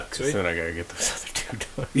Because then I gotta get those other 2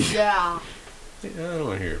 done. Yeah. I don't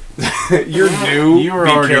want to hear it. You're new. You were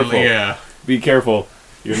Be already, careful. yeah. Be careful.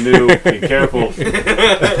 You're new. Be careful.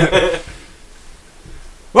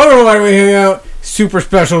 Welcome to Why Do We Hang Out? Super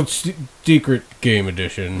special secret game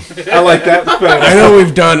edition. I like that. I know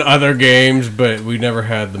we've done other games, but we never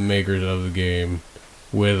had the makers of the game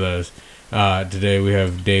with us. Today we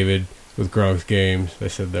have David with Groks Games. I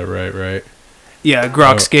said that right? Yeah,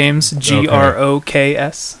 Groks Games.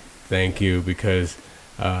 Groks. Thank you, because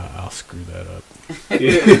I'll screw that up.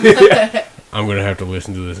 I'm going to have to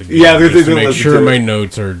listen to this again. Yeah, just to make sure my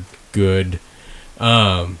notes are good.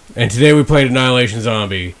 And today we played Annihilation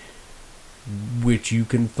Zombie, which you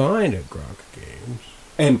can find at Groks Games.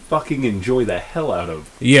 And fucking enjoy the hell out of.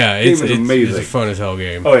 Yeah, it's amazing. It's a fun as hell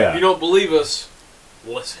game. Oh, yeah. If you don't believe us,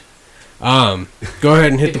 listen. Go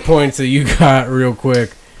ahead and hit the points that you got real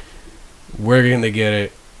quick. Where can they get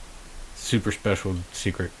it? Super special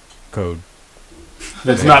secret code.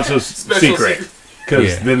 That's not so secret.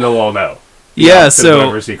 Because then they'll all know. Yeah,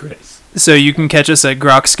 whatever secret is. So you can catch us at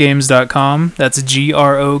groksgames.com. That's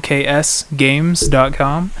GROKS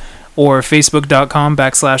games.com. Or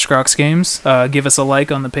facebook.com/groksgames. Give us a like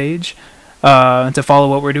on the page to follow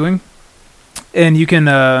what we're doing. And you can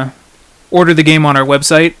order the game on our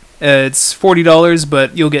website. It's $40,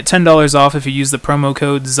 but you'll get $10 off if you use the promo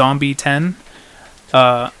code Zombie10.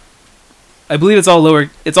 I believe it's all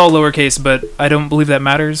lowercase, but I don't believe that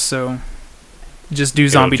matters, so just do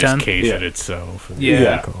Zombie10. Just case it itself.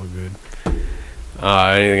 Yeah. Call it good.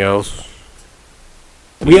 Anything else?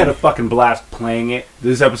 We had a fucking blast playing it.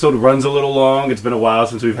 This episode runs a little long. It's been a while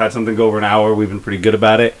since we've had something go over an hour. We've been pretty good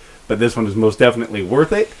about it. But this one is most definitely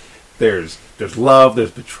worth it. There's love,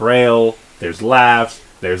 there's betrayal, there's laughs,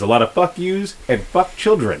 there's a lot of fuck yous, and fuck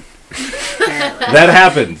children. That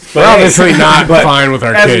happens. But we're obviously not fine with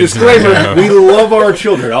our kids. kids. As a disclaimer, we love our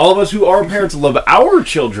children. All of us who are parents love our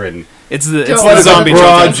children. It's the zombie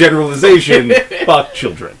broad generalization. Fuck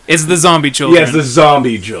children. It's the zombie children. Yes, the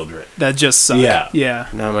zombie children. That just suck. Yeah.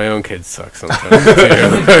 No, my own kids suck sometimes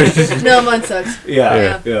too. No, mine sucks.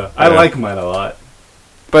 Yeah. I like mine a lot.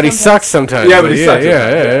 But he sucks sometimes. Yeah, but he sucks.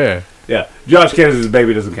 Yeah. Josh Kansas'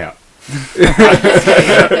 baby doesn't count.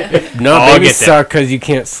 No, babies suck because you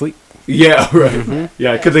can't sleep. Yeah, right. Mm-hmm.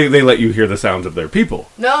 Yeah, because they let you hear the sounds of their people.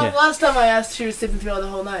 No, last time I asked, she was sleeping throughout the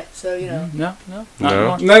whole night, so, you know. No. Not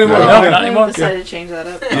anymore. Not anymore. Decided to change that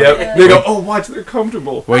up. Yep. They go, watch, they're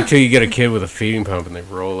comfortable. Wait till you get a kid with a feeding pump and they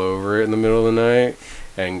roll over it in the middle of the night,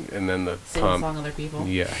 and then the Sing pump. song other people.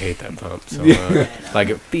 Yeah, I hate that pump so much. Like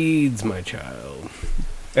it feeds my child.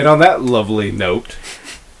 And on that lovely note,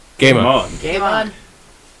 Game on. Game on.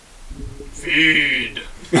 Feed.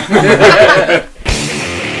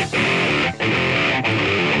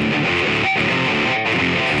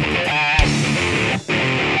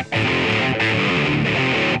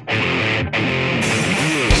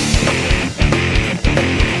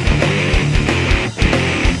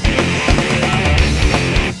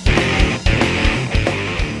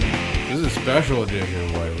 This is a special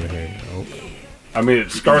edition. Why do we hang out? I mean,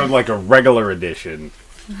 it started like a regular edition,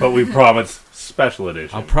 but we promised special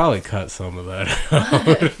edition. I'll probably cut some of that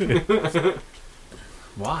out.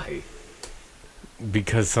 Why?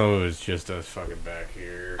 Because some of it's just us fucking back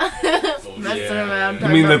here. Messing around. I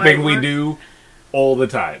talking mean, the about thing my we work. do all the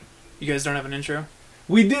time. You guys don't have an intro?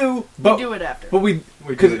 We do, but We do it after. But we do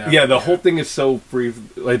because it after, the whole thing is so free.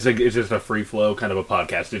 It's just a free flow kind of a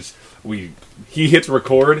podcast. He hits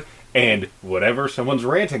record, and whatever someone's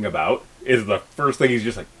ranting about is the first thing he's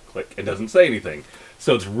just like click. It doesn't say anything,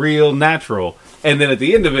 so it's real natural. And then at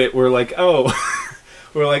the end of it, we're like,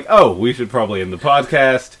 we should probably end the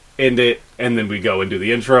podcast, end it, and then we go and do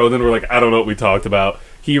the intro. And then we're like, I don't know what we talked about.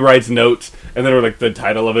 He writes notes, and then we're like, the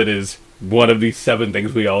title of it is one of these 7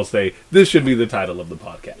 things we all say. This should be the title of the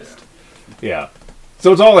podcast. Yeah.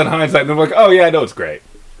 So it's all in hindsight, and then we're like, oh yeah, I know it's great.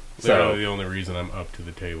 So the only reason I'm up to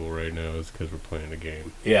the table right now is because we're playing a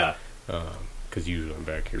game. Yeah. Because usually I'm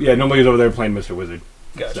back here. Yeah, nobody's over there playing Mr. Wizard.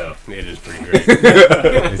 Gotcha. So It is pretty great.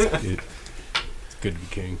 It's good to be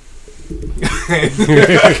king.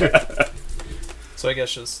 So I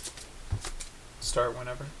guess just start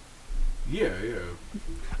whenever. Yeah.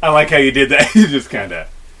 I like how you did that. You just kind of.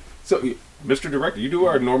 So, Mr. Director, you do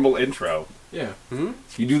our normal intro. Yeah. You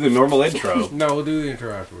do the normal intro. No, we'll do the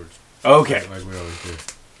intro afterwards. Okay. Like we always do.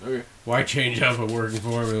 Okay. Why change up a working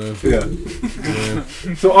formula? Yeah.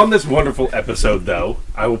 So on this wonderful episode, though,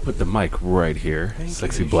 I will put the mic right here.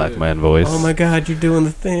 Sexy black man voice. Oh my God, you're doing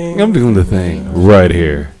the thing. I'm doing the thing right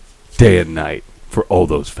here, day and night, for all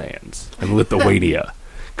those fans in Lithuania,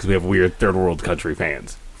 because we have weird third world country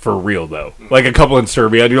fans. For real, though. Like a couple in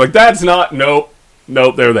Serbia, and you're like, that's not, nope.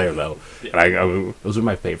 Nope, they're there though. And those are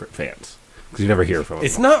my favorite fans because you never hear from them.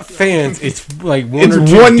 It's not fans. It's like one It's or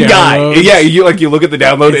two one guy. downloads. Yeah, you look at the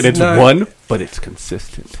download and it's not- one, but it's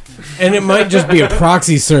consistent. And it might just be a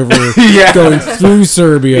proxy server Yeah. going through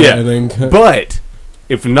Serbia Yeah. and then. But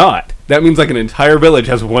if not, that means like an entire village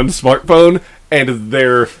has one smartphone, and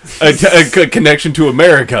their a connection to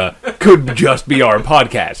America could just be our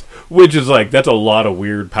podcast, which is like that's a lot of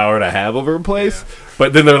weird power to have over a place.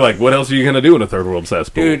 But then they're like, "What else are you gonna do in a third world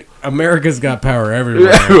cesspool?" Dude, America's got power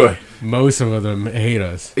everywhere. Most of them hate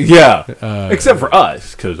us. Yeah, except for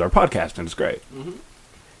us because our podcasting is great.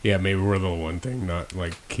 Yeah, maybe we're the one thing not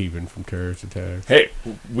like keeping from terrorist attacks. Hey,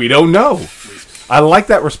 we don't know. I like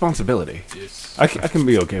that responsibility. I can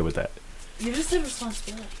be okay with that. You just have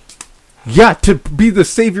responsibility. Yeah, to be the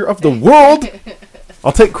savior of the world.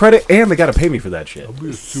 I'll take credit, and they gotta pay me for that shit. I'll be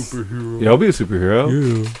a superhero. Yeah, I'll be a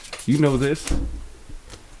superhero. Yeah. You know this.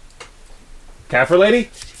 Kaffir lady?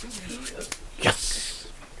 Yes.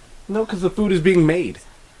 No, because the food is being made.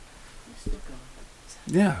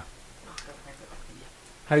 Yeah.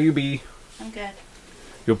 How you be? I'm good.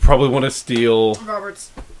 You'll probably want to steal.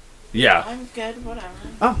 Roberts. Yeah. I'm good, whatever.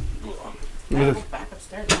 Oh. I'll go back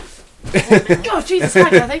upstairs. Oh, Jesus, hi,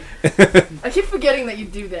 Kathy. I keep forgetting that you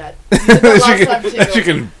do that. You did that last time, too. She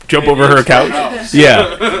can jump over her couch.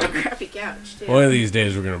 Yeah. Crappy couch, too. One of these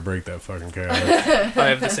days we're gonna break that fucking couch. I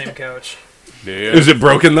have the same couch. Is it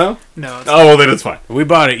broken though? No, it's Oh, well then it's fine. We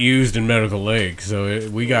bought it used in Medical Lake, so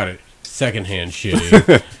we got it secondhand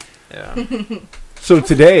shitty. yeah. So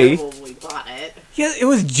today, Well, we bought it. Yeah, it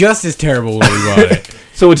was just as terrible when we bought it.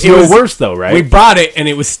 so it's It no was- worse though, right? We bought it and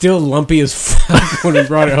it was still lumpy as fuck when we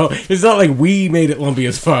brought it home. It's not like we made it lumpy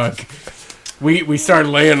as fuck. We started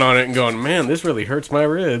laying on it and going, man, this really hurts my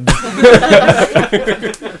ribs.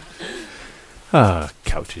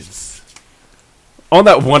 Couches. On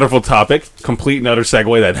that wonderful topic, complete and utter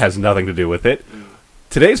segue that has nothing to do with it.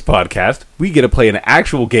 Today's podcast, we get to play an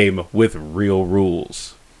actual game with real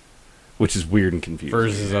rules, which is weird and confusing.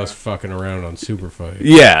 Versus us fucking around on Super Fight.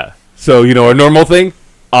 Yeah. So, our normal thing,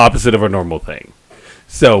 opposite of our normal thing.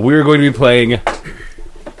 So, we're going to be playing,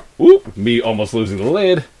 me almost losing the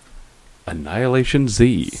lid, Annihilation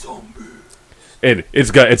Z. And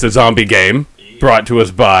it's a zombie game brought to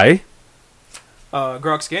us by...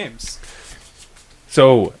 Grox Games.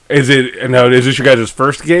 So, is this your guys'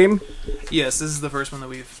 first game? Yes, this is the first one that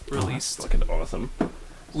we've released. Looking awesome.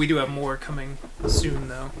 We do have more coming soon,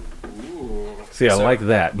 though. See, I like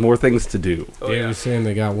that. More things to do. Oh, Dave yeah. was saying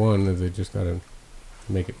they got one that they just gotta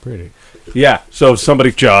make it pretty. Yeah, so if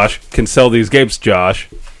somebody, Josh, can sell these games, Josh,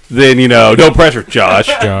 then, no pressure, Josh,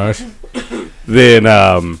 Josh.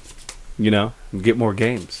 then, get more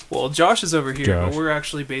games. Well, Josh is over here, Josh. but we're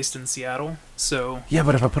actually based in Seattle, so Yeah,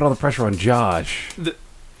 but if I put all the pressure on Josh...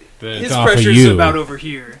 his pressure's about over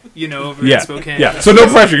here, over in Spokane. Yeah, so no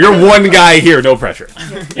pressure. You're one guy here, no pressure.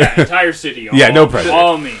 Yeah, entire city. Yeah, no all- pressure.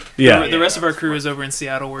 All me. Yeah. The rest of our crew is over in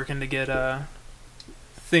Seattle working to get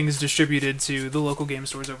things distributed to the local game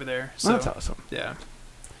stores over there. So That's awesome. yeah.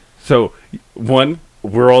 So, one,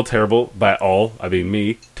 we're all terrible, by all, I mean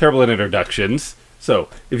me, terrible at introductions. So,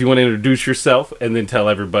 if you want to introduce yourself and then tell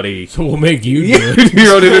everybody So we'll make you do it.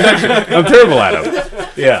 your own introduction. I'm terrible at them.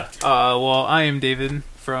 Yeah. Well, I am David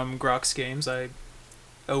from Grox Games. I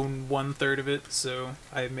own 1/3 of it, so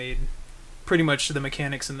I made pretty much the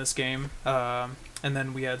mechanics in this game. And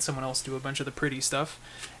then we had someone else do a bunch of the pretty stuff,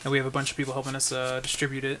 and we have a bunch of people helping us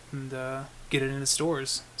distribute it and get it into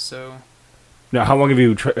stores. So Now, how long have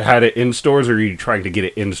you had it in stores, or are you trying to get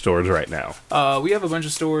it in stores right now? we have a bunch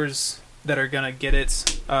of stores that are gonna get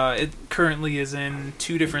it. It currently is in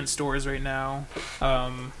 2 different stores right now.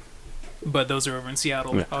 But those are over in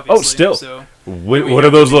Seattle, Yeah. obviously. Oh, still. So What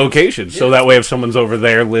are those locations? So that way, if someone's over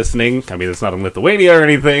there listening, I mean, it's not in Lithuania or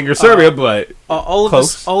anything, or Serbia, but all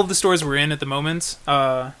Close. of the stores we're in at the moment,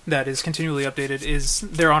 that is continually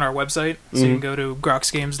updated, they're on our website. So you can go to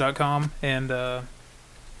groxgames.com and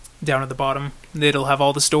down at the bottom, it'll have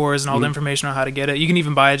all the stores and all the information on how to get it. You can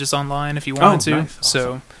even buy it just online if you wanted to. Nice.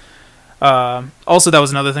 Awesome. So, also that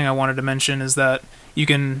was another thing I wanted to mention is that you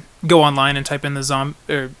can go online and type in the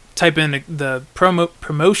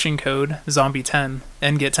promotion code Zombie10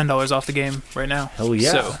 and get $10 off the game right now. hell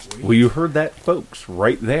yeah. So, Well, you heard that, folks,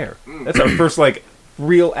 right there. That's our first,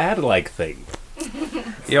 real ad-like thing.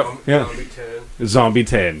 yep. Yeah. Zombie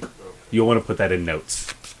 10. You'll want to put that in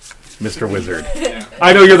notes. Mr. Wizard.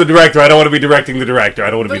 I know you're the director. I don't want to be directing the director. I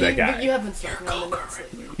don't want to be that But guy. you have been slacking on the notes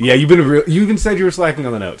lately. Yeah, you even said you were slacking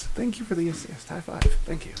on the notes. Thank you for the assist. High five.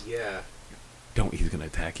 Thank you. Yeah. Don't. He's going to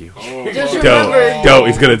attack you. Just remember. Don't.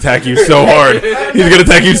 He's going to attack you so hard. He's going to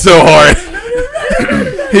attack you so hard.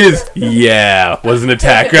 His was an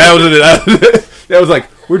attack. That was like,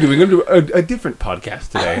 we're doing a different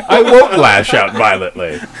podcast today. I won't lash out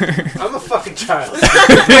violently. I'm a fucking child.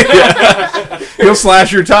 He'll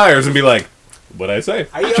slash your tires and be like, what'd I say?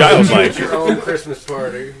 Childlike. Your own Christmas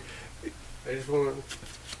party. I just want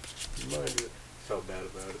to remind you. Felt bad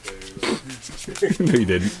about it, baby. No, you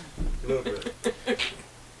didn't. A little bit.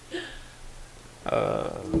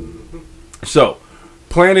 So,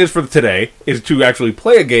 plan is for today is to actually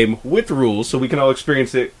play a game with rules so we can all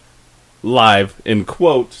experience it live in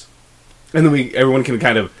quotes, and then everyone can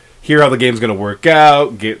kind of hear how the game's going to work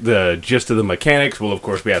out, get the gist of the mechanics. We'll of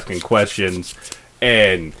course be asking questions,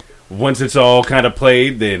 and once it's all kind of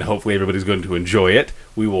played, then hopefully everybody's going to enjoy it.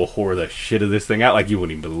 We will whore the shit of this thing out like you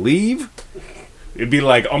wouldn't even believe. It'd be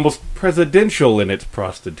like almost presidential in its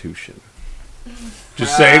prostitution.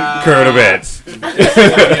 Just saying, current events.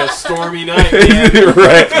 A stormy night, man.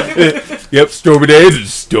 Right. Yep, stormy days and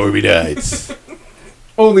stormy nights.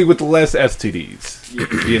 Only with less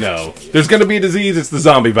STDs. You know. There's going to be a disease, it's the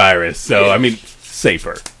zombie virus. So, I mean,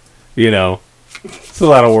 safer. You know. It's a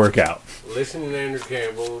lot of workout. Listening to Andrew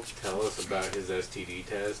Campbell tell us about his STD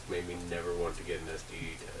test made me never want to get an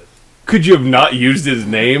STD test. Could you have not used his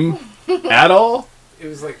name at all? It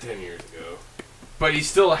was like 10 years ago. But he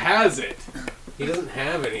still has it. He doesn't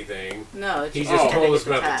have anything. No, He just just gonna told us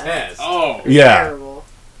get the about the test. Oh. Yeah. Terrible.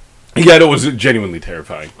 Yeah, it was genuinely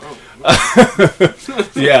terrifying.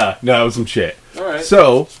 Yeah, no, it was some shit. Alright.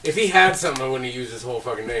 So, If he had something, I wouldn't have used his whole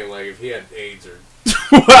fucking name. Like, if he had AIDS or...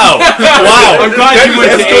 wow. I'm glad you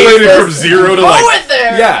went to escalated from 0 to like... Went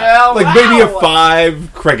there. Yeah, Oh, like maybe a wow.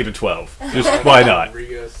 5, crank it to 12. Just, why not?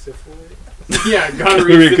 Gonorrhea, syphilis? Yeah,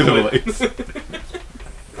 gonorrhea. Gonorrhea,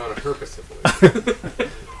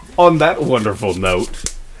 syphilis. On that wonderful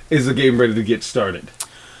note, is the game ready to get started?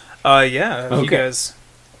 Yeah. If Okay. you guys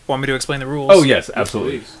want me to explain the rules? Oh, yes,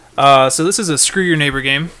 absolutely. So this is a screw your neighbor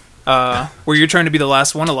game, where you're trying to be the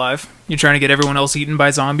last one alive. You're trying to get everyone else eaten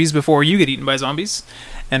by zombies before you get eaten by zombies,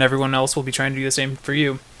 and everyone else will be trying to do the same for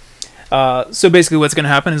you. So basically what's going to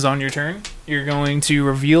happen is on your turn, you're going to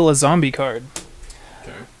reveal a zombie card.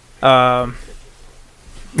 Okay.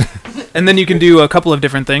 And then you can do a couple of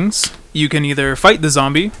different things. You can either fight the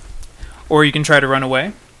zombie, or you can try to run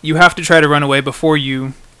away. You have to try to run away before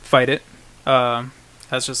you fight it.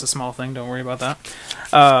 That's just a small thing. Don't worry about that.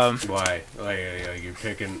 Why? Like you're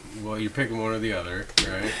picking... Well, you're picking one or the other,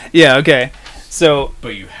 right? Yeah, okay. So,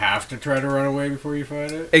 But you have to try to run away before you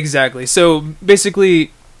fight it? exactly. So,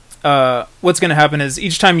 basically, what's going to happen is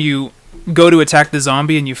each time you go to attack the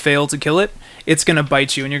zombie and you fail to kill it, it's going to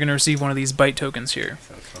bite you, and you're going to receive one of these bite tokens here.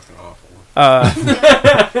 Sounds fucking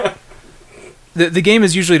awful. The game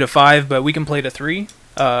is usually to 5, but we can play to 3.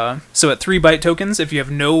 So at 3 bite tokens, if you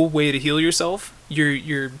have no way to heal yourself,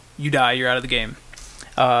 you die. You're out of the game,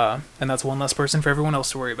 and that's one less person for everyone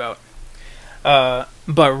else to worry about.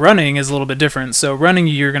 But running is a little bit different. So running,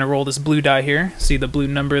 you're gonna roll this blue die here. See the blue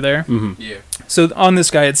number there? Mm-hmm. Yeah. So on this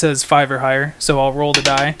guy it says 5 or higher. So I'll roll the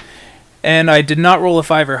die, and I did not roll a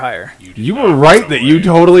 5 or higher. You were right that you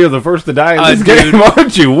totally are the first to die in this Dude. game,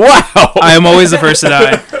 aren't you? Wow! I am always the first to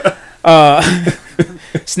die.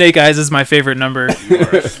 Snake Eyes is my favorite number. You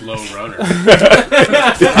are a slow runner.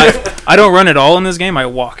 I don't run at all in this game. I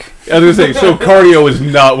walk. I was going to say, so cardio is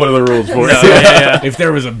not one of the rules for it. Yeah. If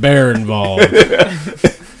there was a bear involved,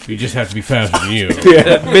 you just have to be faster than you.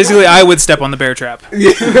 Basically, I would step on the bear trap.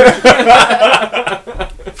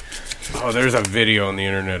 Oh, there's a video on the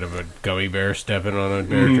internet of a gummy bear stepping on a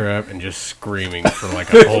bear trap and just screaming for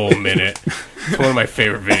like a whole minute. It's one of my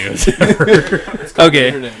favorite videos ever. Okay.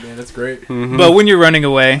 Internet, man, that's great. But when you're running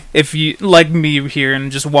away, if you like me here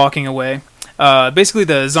and just walking away, basically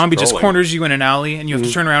the zombie just Strolling. corners you in an alley, and you have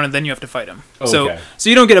to turn around and then you have to fight him. Okay. So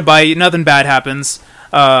you don't get a bite, nothing bad happens.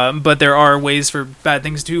 But there are ways for bad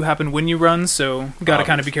things to happen when you run, so gotta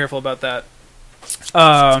kind of be careful about that.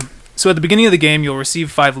 So at the beginning of the game, you'll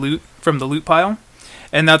receive 5 loot from the loot pile,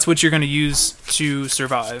 and that's what you're going to use to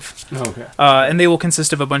survive. Okay. And they will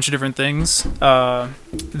consist of a bunch of different things.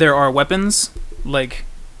 There are weapons, like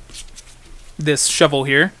this shovel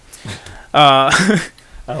here. I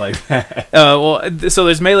like that. So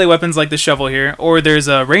there's melee weapons like this shovel here, or there's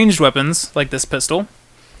ranged weapons like this pistol.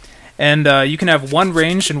 And you can have 1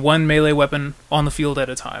 ranged and 1 melee weapon on the field at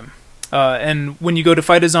a time. And when you go to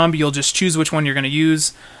fight a zombie, you'll just choose which one you're going to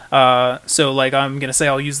use. So, like, I'm going to say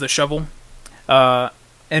I'll use the shovel.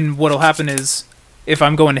 And what'll happen is, if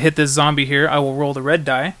I'm going to hit this zombie here, I will roll the red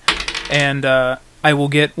die. And I will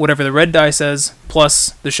get whatever the red die says, plus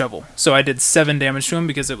the shovel. So I did 7 damage to him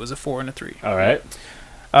because it was a 4 and a 3. All right.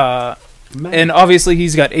 And obviously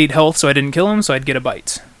he's got 8 health, so I didn't kill him, so I'd get a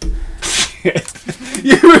bite.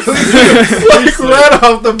 You really like right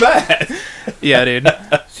off the bat. Yeah, dude.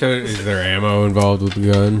 So is there ammo involved with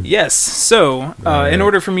the gun? Yes. So, Right. in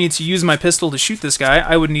order for me to use my pistol to shoot this guy,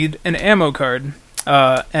 I would need an ammo card.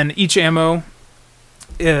 And each ammo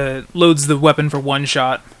loads the weapon for one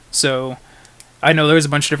shot. So, I know there's a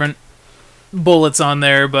bunch of different bullets on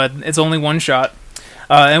there, but it's only one shot.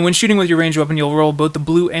 And when shooting with your ranged weapon, you'll roll both the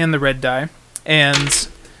blue and the red die. And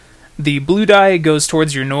the blue die goes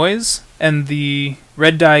towards your noise, and the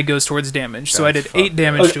red die goes towards damage. So I did That's 8 fucked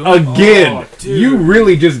damage to him. Again, Oh, dude. you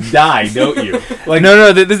really just die, don't you? Like,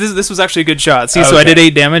 No, this was actually a good shot. See, so I Okay. did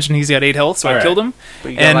 8 damage, and he's got 8 health, so I Alright. killed him. But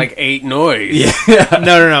you got And- like 8 noise. yeah.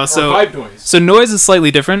 No. Or So 5 noise. So noise is slightly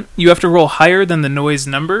different. You have to roll higher than the noise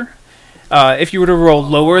number. If you were to roll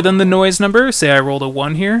lower than the noise number, say I rolled a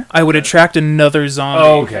 1 here, I would attract another zombie.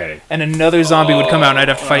 Okay. And another zombie would come out and I'd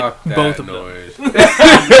have to fight Fuck that both of them. noise.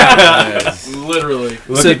 Literally.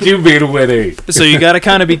 Look So- at you being witty. So you gotta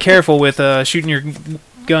kind of be careful with shooting your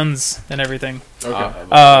guns and everything.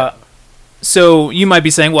 Okay. So you might be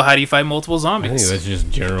saying, well, how do you fight multiple I think zombies? that's just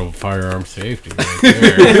general firearm safety right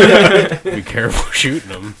there. Be careful shooting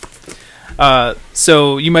them.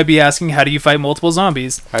 So you might be asking, how do you fight multiple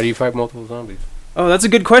zombies? How do you fight multiple zombies? Oh, that's a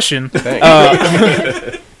good question.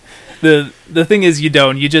 Thanks. The thing is, you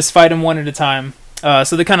don't. You just fight them one at a time.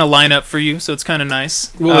 So they kind of line up for you, so it's kind of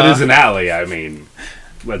nice. Well, it is an alley. I mean,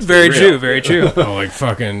 let's be Very real. true, very true. Oh, like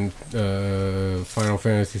fucking Final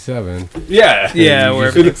Fantasy VII. Yeah. Yeah, You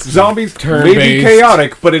where just- Zombies may Turn-based. be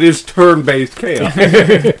chaotic, but it is turn-based chaos.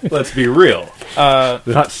 Let's be real. They're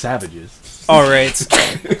not savages. all right.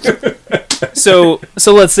 So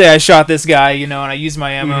let's say I shot this guy, and I used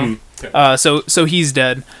my ammo. So he's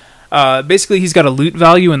dead. Basically, he's got a loot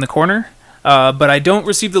value in the corner. But I don't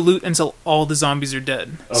receive the loot until all the zombies are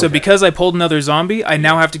dead. So Okay. because I pulled another zombie, I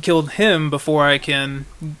now have to kill him before I can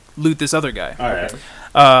loot this other guy. All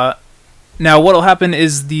right. Now, what'll happen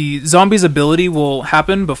is the zombie's ability will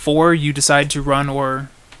happen before you decide to run or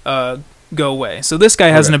go away. So this guy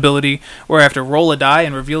has an Okay. ability where I have to roll a die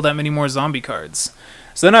and reveal that many more zombie cards.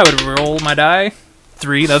 So then I would roll my die,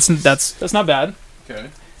 3. That's not bad. Okay.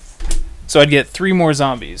 So I'd get 3 more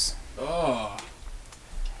zombies. Oh.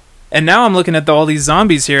 And now I'm looking at all these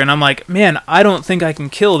zombies here, and I'm like, man, I don't think I can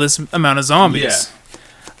kill this amount of zombies.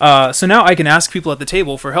 So now I can ask people at the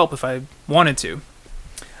table for help if I wanted to.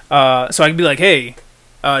 So I can be like, hey,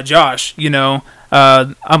 Josh,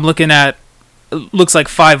 I'm looking at, looks like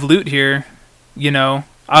 5 loot here.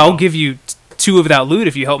 I'll give you 2 of that loot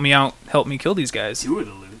if you help me kill these guys. 2 of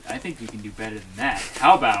the loot. I think you can do better than that.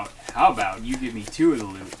 How about you give me 2 of the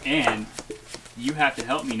loot, and you have to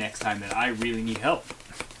help me next time that I really need help.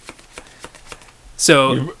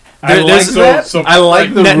 So I like there's- that. so- I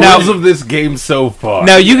like the now- rules of this game so far.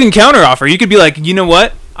 now you can counteroffer. You could be like, you know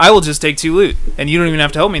what? I will just take 2 loot, and you don't even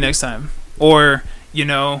have to help me next time. Or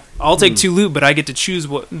I'll take 2 loot, but I get to choose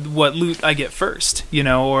what loot I get first.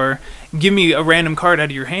 Or give me a random card out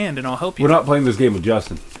of your hand, and I'll help you. We're not playing this game with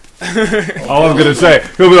Justin. All I'm gonna say,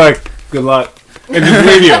 he'll be like, "Good luck," and just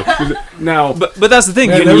leave you. Now, But that's the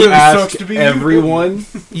thing. Man, you, that you really ask sucks to be you. everyone,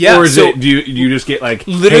 yeah. or is So it? Do you just get like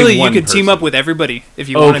literally, hey, you one could team person? up with everybody if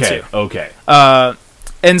you wanted Okay, to. okay.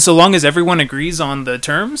 And so long as everyone agrees on the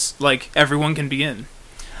terms, like everyone can be in.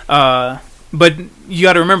 But you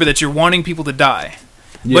got to remember that you're wanting people to die.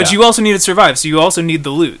 But you also need to survive, so you also need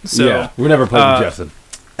the loot. So yeah, we never played with Justin.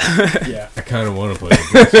 Yeah. I kind of want to play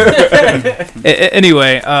with this.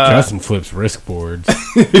 Anyway, Justin flips risk boards.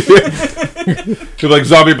 You're like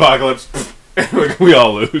zombie apocalypse. Like, we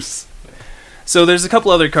all lose. so there's a couple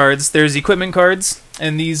other cards. There's equipment cards,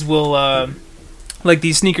 and these will, like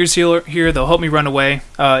these sneakers here, they'll help me run away,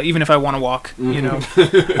 even if I want to walk,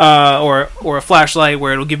 or a flashlight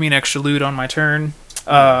where it'll give me an extra loot on my turn.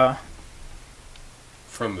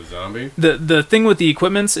 From the zombie? The thing with the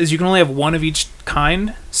equipments is you can only have 1 of each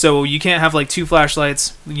kind, so you can't have like 2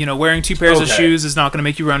 flashlights. Wearing 2 pairs of Okay. shoes is not going to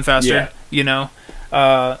make you run faster.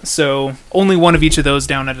 So only 1 of each of those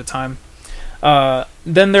down at a time.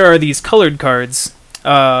 Then there are these colored cards.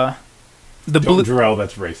 The blue. Jarrell,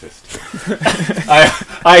 that's racist.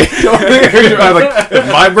 I don't think I'm like, if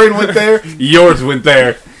my brain went there, yours went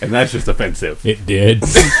there, and that's just offensive. It did.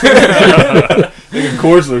 Of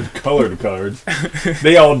course, there's colored cards.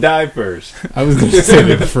 They all die first. I was going to say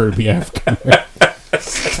that Furby after.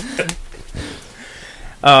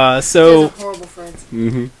 So Those are horrible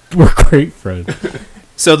friends. We're great friends.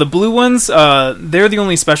 so the blue ones, they're the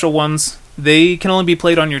only special ones. They can only be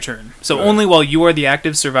played on your turn. So Right. only while you are the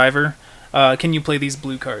active survivor can you play these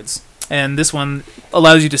blue cards. And this one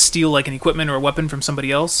allows you to steal like an equipment or a weapon from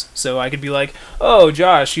somebody else. So I could be like, "Oh,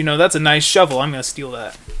 Josh, that's a nice shovel. I'm gonna steal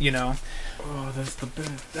that." Oh, that's the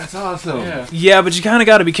best. That's awesome. Yeah. Yeah, but you kind of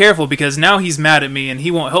got to be careful because now he's mad at me and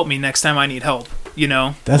he won't help me next time I need help. You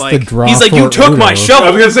know, That's like, the draw he's like, you for took my Uno." shovel.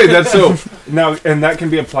 I was gonna say that's so now, and that can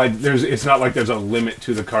be applied. It's not like there's a limit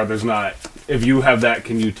to the card. There's not. If you have that,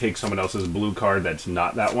 can you take someone else's blue card that's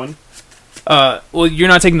not that one? Well, you're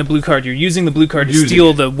not taking the blue card. You're using the blue card to Using steal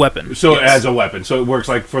it. the weapon. So Yes. as a weapon, so it works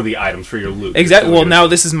like for the items for your loot. Exactly. So Well, you're- now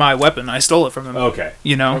this is my weapon. I stole it from him. Okay.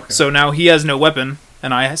 You know, Okay. so now he has no weapon,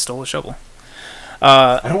 and I stole a shovel.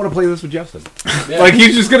 I don't want to play this with Justin. Yeah. Like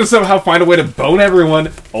he's just gonna somehow find a way to bone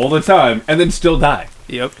everyone all the time and then still die.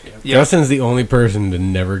 Yep. Yep. Justin's the only person to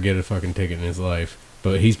never get a fucking ticket in his life,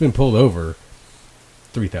 but he's been pulled over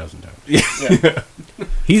 3,000 times. Yeah.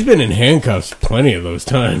 He's been in handcuffs plenty of those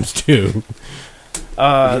times too.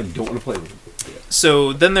 I don't want to play with him.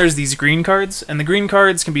 So then there's these green cards, and the green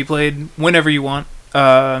cards can be played whenever you want.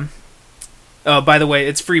 By the way,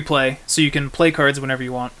 it's free play, so you can play cards whenever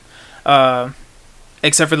you want.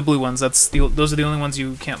 Except for the blue ones. Those are the only ones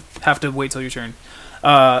you can't have to wait till your turn.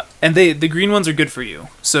 And the green ones are good for you.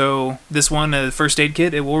 So this one, first aid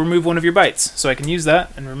kit, it will remove one of your bites. So I can use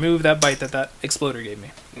that and remove that bite that exploder gave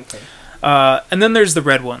me. Okay. And then there's the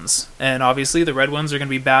red ones. And obviously the red ones are going to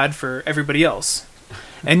be bad for everybody else.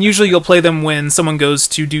 And usually you'll play them when someone goes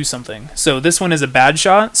to do something. So this one is a bad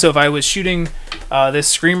shot. So if I was shooting this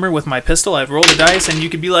screamer with my pistol, I'd roll the dice and you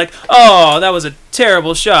could be like, oh, that was a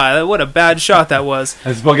terrible shot. What a bad shot that was.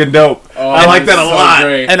 That's fucking dope. Oh, I like that a so lot.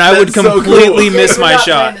 great. And I would That's so completely cool. miss We're my not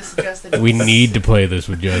shot. playing this, Justin. We need to play this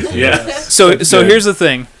with Justin. Yeah. So That's so good. here's the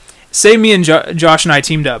thing. Say me and Josh and I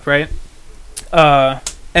teamed up, right?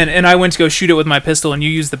 And I went to go shoot it with my pistol and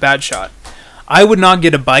you used the bad shot. I would not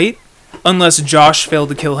get a bite unless Josh failed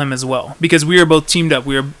to kill him as well, because we are both teamed up.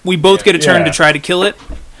 We both get a turn Yeah. to try to kill it,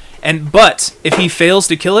 but if he fails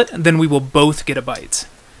to kill it, then we will both get a bite.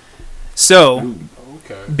 So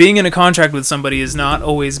Okay. being in a contract with somebody is not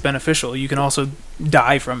always beneficial. You can also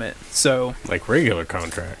die from it. So Like regular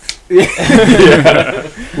contracts.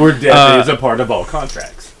 We're dead is a part of all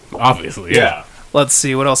contracts. Obviously. Yeah. let's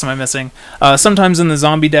see, what else am I missing? Sometimes in the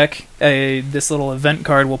zombie deck, this little event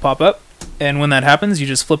card will pop up. And when that happens, you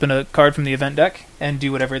just flip in a card from the event deck and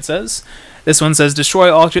do whatever it says. This one says,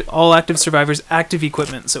 destroy all active survivors' active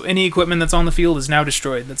equipment. So any equipment that's on the field is now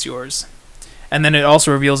destroyed. That's yours. And then it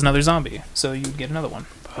also reveals another zombie. So you get another one.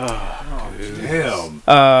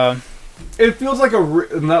 Damn. It feels like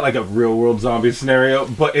not like a real world zombie scenario,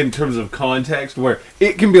 but in terms of context, where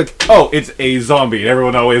it can be like, oh, it's a zombie, and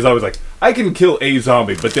everyone always like, I can kill a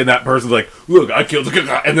zombie, but then that person's like, look, I killed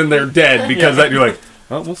the and then they're dead because that you're like,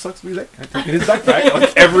 oh, well, sucks to be that guy taking his backpack,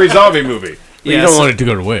 like every zombie movie. But you don't want it to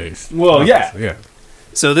go to waste. Well, yeah. Obviously, yeah.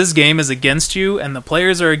 So this game is against you, and the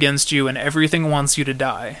players are against you, and everything wants you to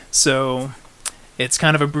die. So it's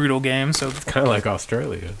kind of a brutal game. So Kind of like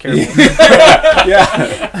Australia. careful.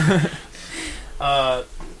 Yeah.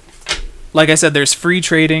 Like I said, there's free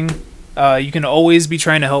trading. You can always be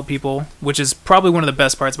trying to help people, which is probably one of the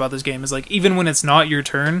best parts about this game. Is like even when it's not your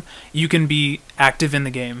turn, you can be active in the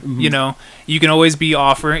game. Mm-hmm. You know, you can always be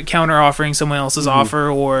counter offering someone else's offer,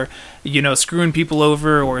 or screwing people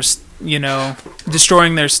over, or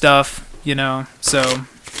destroying their stuff. So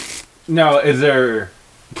Now,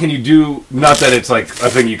 can you do, not that it's like a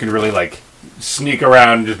thing you can really like sneak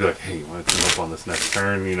around and just be like, hey, you want to come up on this next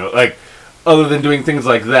turn, like, other than doing things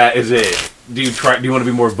like that, do you want to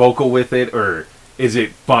be more vocal with it, or is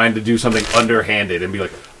it fine to do something underhanded and be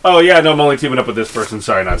like, oh yeah, no, I'm only teaming up with this person,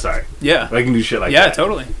 sorry, not sorry. yeah, I can do shit like yeah, that.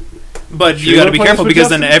 totally. But Sure you got to wanna be play careful this with because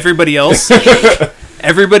then Justin?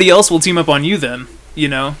 everybody else will team up on you. Then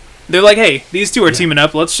they're like, hey, these two are teaming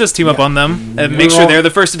up. Let's just team up on them and make sure they're the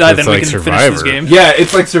first to die. It's Then we like can Survivor. finish this game. Yeah,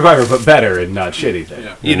 it's like Survivor, but better and not shitty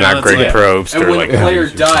then. Yeah. Not it's Greg like- Probst And or when like the player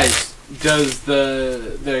dies, does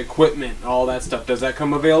the equipment, all that stuff, does that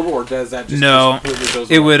come available, or does that just No, completely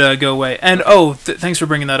goes it away? would go away. And thanks for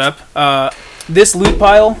bringing that up. This loot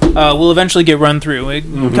pile will eventually get run through. It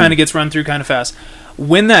kind of gets run through kind of fast.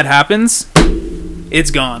 When that happens,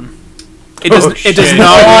 it's gone. It does. It does shit.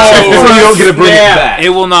 not. So you don't get to bring it Yeah. back. It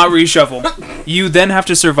will not reshuffle. You then have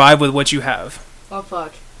to survive with what you have. Oh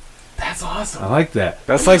fuck. That's awesome. I like that.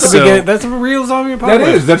 That's like So- the beginning. That's a real zombie apocalypse.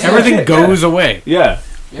 That is. That's everything legit, goes away. Yeah.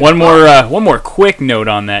 One more quick note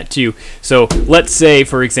on that too. So let's say,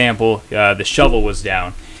 for example, the shovel was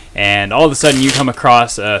down, and all of a sudden you come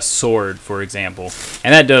across a sword, for example,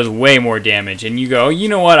 and that does way more damage. And you go, you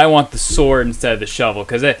know what? I want the sword instead of the shovel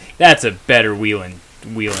because that's a better wheeling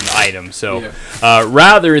item. So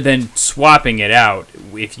rather than swapping it out,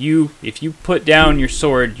 if you put down your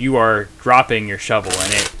sword, you are dropping your shovel,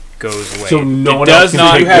 and it goes away. So no it one does else can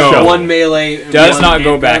not take You have shovel. one melee. And does one not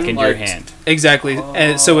go back handgun, into your like- hand. Exactly.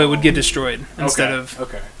 And so it would get destroyed instead Okay, of.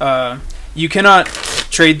 Okay. You cannot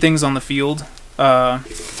trade things on the field,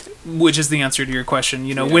 which is the answer to your question.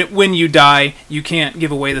 You know, Yeah. when you die, you can't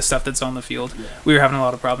give away the stuff that's on the field. Yeah. We were having a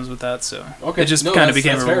lot of problems with that, so Okay. it just No, kind of that's-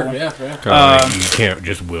 became a that's fair. rule. Yeah, yeah. Kinda like Um, you can't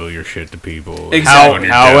just will your shit to people. Exactly. on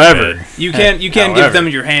your However, deathbed. You can't give However. them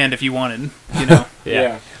your hand if you wanted. You know.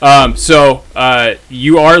 Yeah. So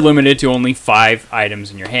you are limited to only 5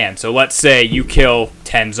 items in your hand. So let's say you kill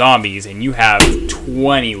 10 zombies and you have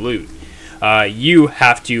 20 loot. You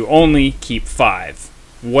have to only keep 5.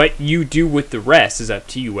 What you do with the rest is up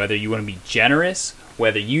to you. Whether you want to be generous,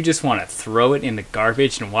 whether you just want to throw it in the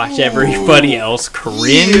garbage and watch everybody else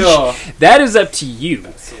cringe, Yeah. that is up to you.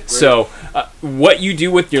 So what you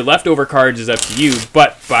do with your leftover cards is up to you.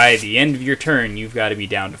 But by the end of your turn, you've got to be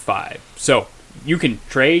down to 5. So you can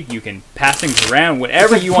trade, you can pass things around,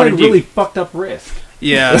 whatever you want to do. Really fucked up risk.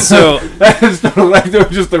 Yeah. So That's not like they're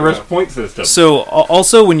just the risk point system.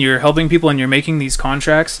 also when you're helping people and you're making these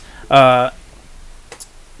contracts,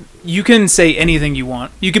 you can say anything you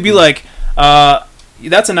want. You could be like,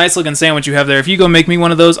 "That's a nice looking sandwich you have there. If you go make me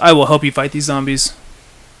one of those, I will help you fight these zombies."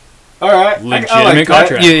 All right, Legitimate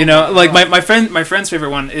contract. Yeah, you know, like my friend's favorite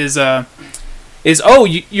one is oh,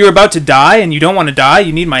 you're about to die and you don't want to die.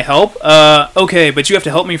 You need my help. Okay, but you have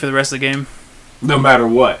to help me for the rest of the game. No matter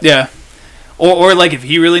what. Yeah. Or like if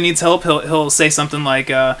he really needs help, he'll say something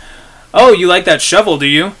like, "Oh, you like that shovel, do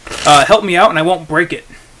you? Help me out and I won't break it."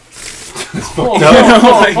 No.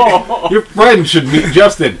 Your friend should meet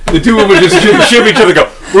Justin. The two of them would just shiv each other and go,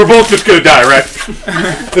 we're both just going to die, right?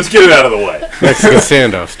 Let's get it out of the way. Mexican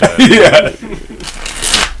standoff style. Yeah.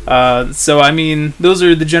 So I mean, those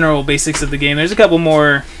are the general basics of the game. There's a couple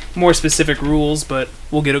more specific rules, but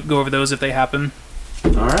we'll go over those if they happen.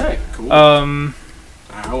 All right. Cool.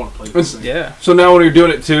 I want to play this thing. Yeah. So now when you're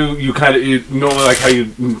doing it too, you kind of normally like how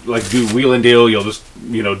you like do wheel and deal. You'll just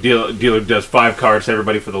dealer does 5 cards to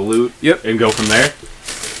everybody for the loot. Yep. And go from there.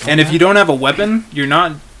 And if you don't have a weapon, you're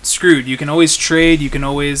not screwed. You can always trade. You can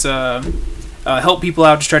always help people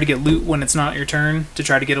out to try to get loot when it's not your turn to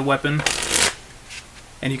try to get a weapon.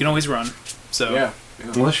 And you can always run. So Yeah.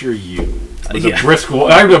 Unless you're you. With yeah. a brisk walk.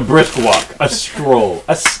 I have a brisk walk, a stroll,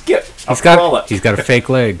 a skip, a frolic. He's got a fake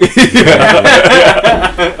leg.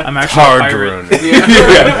 I'm actually a Hard to pirate. run.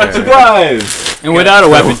 Yeah. Surprise! And without a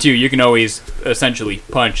weapon too, you can always essentially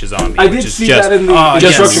punch a zombie. I which did is see just that in the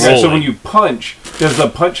just instruction guide. So rolling. when you punch, does the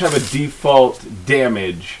punch have a default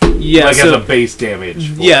damage? Yeah. Like as So a base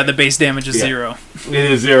damage? for yeah, it? the base damage is Yeah. 0.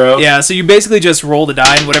 It is 0? Yeah. So you basically just roll the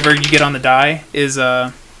die, and whatever you get on the die is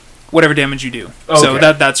whatever damage you do. So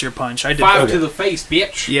Okay. that's your punch. I did. 5 Okay. to the face,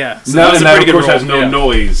 bitch. Yeah. So No, that's and a that pretty of good course roll. has no Yeah.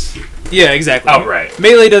 noise Yeah, exactly. outright.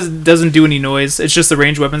 Melee doesn't do any noise. It's just the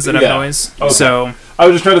ranged weapons that have Yeah. noise. Okay. So I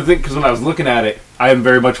was just trying to think, because when I was looking at it, I am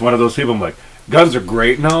very much one of those people. I'm like, guns are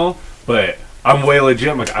great and all, but I'm way legit.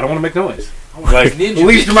 I'm like, I don't want to make noise. Like, Ninja the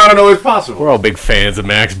least bitch. amount of noise possible. We're all big fans of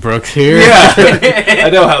Max Brooks here. Yeah. I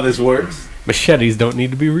know how this works. Machetes don't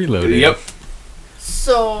need to be reloaded. Yep.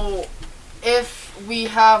 So, if we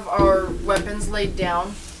have our weapons laid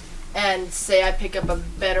down, and say I pick up a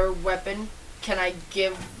better weapon, can I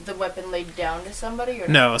give the weapon laid down to somebody? Or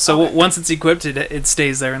no. So Okay. once it's equipped, it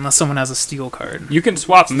stays there unless someone has a steel card. You can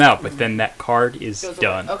swap them out, but then that card is Goes away.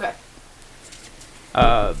 done. Okay.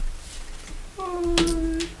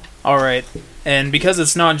 All right. And because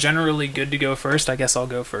it's not generally good to go first, I guess I'll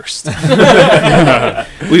go first.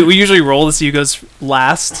 we usually roll to see who goes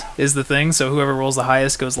last is the thing. So whoever rolls the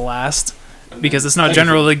highest goes last because it's not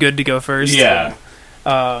generally good to go first. Yeah.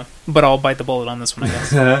 But I'll bite the bullet on this one, I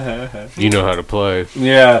guess. You know how to play.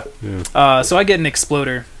 Yeah. So I get an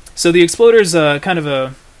exploder. So the exploder's kind of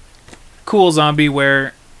a cool zombie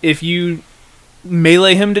where if you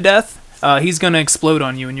melee him to death, he's going to explode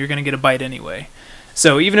on you and you're going to get a bite anyway.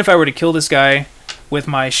 So even if I were to kill this guy with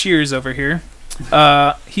my shears over here,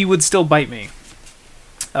 he would still bite me.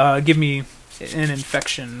 Give me an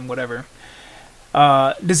infection, whatever.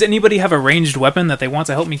 Does anybody have a ranged weapon that they want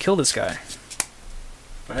to help me kill this guy?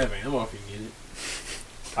 If I have ammo, if you can get it.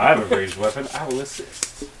 I have a ranged weapon. I will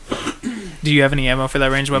assist. Do you have any ammo for that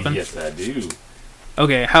ranged weapon? Yes, I do.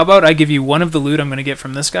 Okay, how about I give you one of the loot I'm going to get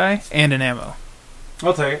from this guy and an ammo?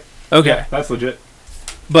 I'll take it. Okay, Yeah, that's legit.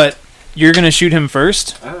 but you're going to shoot him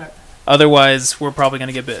first. All right. Otherwise, we're probably going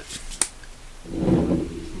to get bit.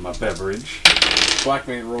 My beverage. Black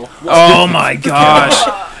man roll. Oh my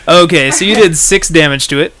gosh. Okay, so you did 6 damage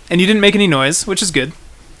to it, and you didn't make any noise, which is good.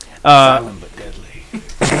 Silent but deadly.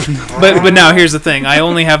 But now here's the thing. I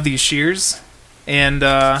only have these shears, and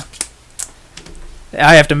I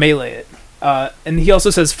have to melee it. And he also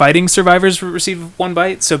says fighting survivors receive 1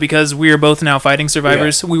 bite. So because we are both now fighting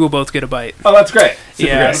survivors, we will both get a bite. Oh, that's great. Super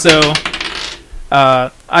Yeah. great. So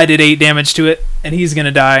I did 8 damage to it, and he's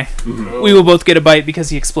gonna die. Mhm. We will both get a bite because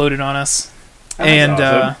he exploded on us. And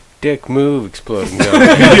awesome. Dick move, exploding gun.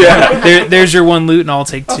 Yeah. there's your 1 loot, and I'll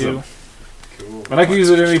take 2. Cool. And I can use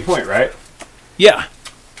it at any point, right? Yeah.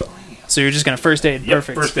 So you're just gonna first aid. Yep,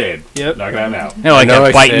 Perfect. First aid. Yep. Knock that out. Yeah, like I know I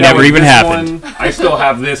that bite said- never even This happened. one, I still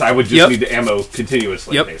have this. I would just Yep. need the ammo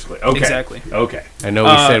continuously, Yep. basically. Okay. Exactly. Okay. I know we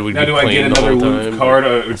said we'd Now, be do I clean get the another whole loot time. card?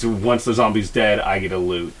 Or it's once the zombie's dead, I get a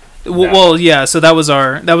loot. Well, yeah. So that was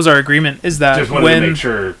our agreement. Is that Just wanted to make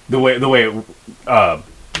sure the way it,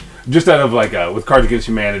 just out of like with Cards Against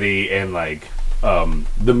Humanity and like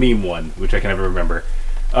the meme one, which I can never remember.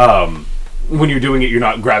 When you're doing it, you're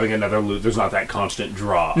not grabbing another loot. There's not that constant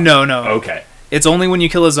draw. No. Okay. It's only when you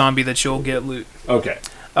kill a zombie that you'll get loot. Okay.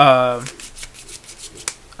 I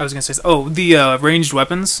was gonna say, the ranged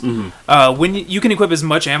weapons. Mhm. When you can equip as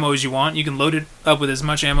much ammo as you want, you can load it up with as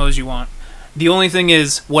much ammo as you want. The only thing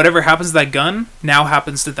is, whatever happens to that gun now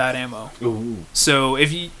happens to that ammo. Ooh. So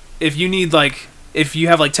if you need if you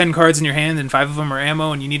have 10 cards in your hand and 5 of them are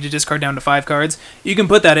ammo, and you need to discard down to 5 cards, you can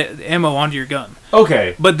put that ammo onto your gun.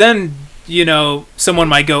 Okay. But then, someone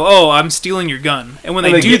might go, "Oh, I'm stealing your gun," and when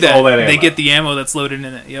And they they do get all that they ammo. get the ammo that's loaded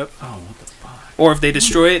in it. Yep. Oh, what the fuck? Or if they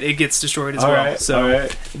destroy it, it gets destroyed as All well. right. So all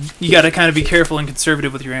right. you got to kind of be careful and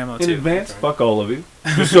conservative with your ammo In too. advance, fuck all of you.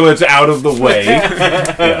 Just so it's out of the way.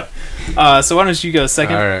 Yeah. So why don't you go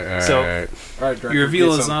second? All right. So- All right. All right, Draco, You reveal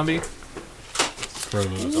get a some. zombie. Throw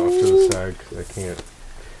those off to the side because I can't.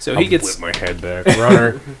 So I'll he gets. whip my head back.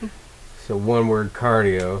 Runner. So 1 word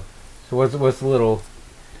cardio. So what's the little?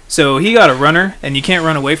 So he got a runner, and you can't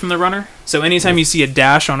run away from the runner. So anytime you see a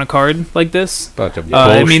dash on a card like this, Bunch of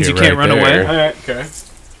it means you bullshit can't right run away. there. All right. Okay.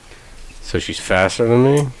 So she's faster than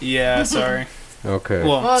me. yeah, sorry. Okay.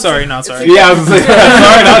 Well, Well, sorry, it's a- not it's sorry. a- Yeah, I was like,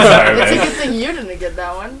 sorry, not sorry, It's a man. good thing you didn't get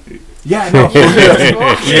that one. Yeah, no.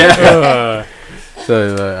 Yeah.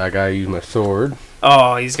 So I gotta use my sword.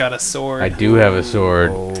 Oh, he's got a sword. I do have a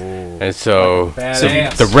sword, and so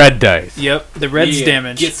Badass. the red dice. Yep, the red's Yeah,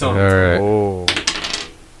 damage. Get some. All right. Oh.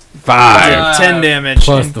 5. Did 10 damage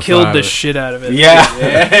Plus and the killed the five. shit out of it. Yeah.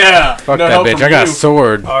 Yeah. Fuck No that help bitch. from I got a you.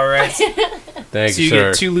 sword. All right. Thank So you, you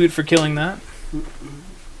sir. get 2 loot for killing that.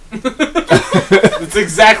 That's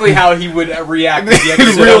exactly how he would react if he In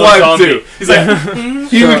actually real saw a life, zombie. too. He's like,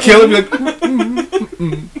 He would kill him.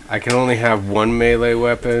 Like, I can only have 1 melee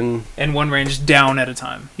weapon And 1 range down at a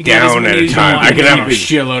time. You can have as down many at a as you time. want. I can have a Keep it.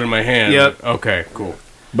 shitload in my hand. Yep. Okay, cool.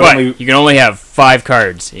 But only- you can only have 5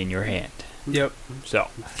 cards in your hand. Yep. So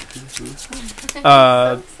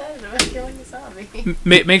Uh, I'm excited about killing a zombie.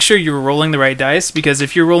 make sure you're rolling the right dice, because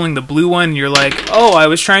if you're rolling the blue one, you're like, oh, I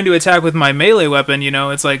was trying to attack with my melee weapon,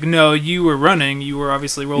 it's like, no, you were running. You were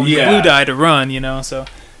obviously rolling the Yeah. blue die to run, so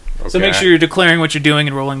Okay. make sure you're declaring what you're doing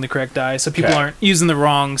and rolling the correct die, so people Okay. aren't using the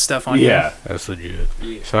wrong stuff on you. yeah. That's legit.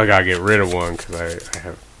 So I gotta get rid of one because I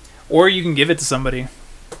have. Or you can give it to somebody.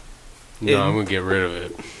 No, I'm gonna get rid of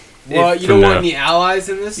it. well, you For don't want now. any allies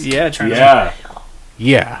in this? Yeah, trying to. Yeah.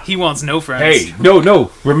 Yeah. He wants no friends. Hey,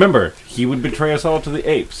 no. Remember, he would betray us all to the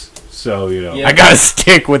apes. So, Yeah. I gotta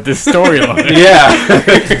stick with this storyline. Yeah.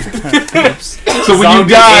 So when Zombie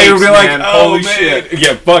you die, you'll apes, be like, man. oh, Holy man. shit.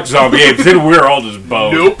 Yeah, fuck zombie apes. Then we're all just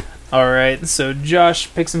boned. Nope. All right, so Josh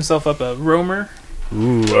picks himself up a roamer.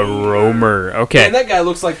 ooh, a roamer. Man, Okay. that guy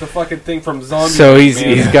looks like the fucking thing from Zombie. So man.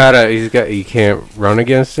 he's got you can't run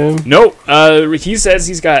against him. Nope. He says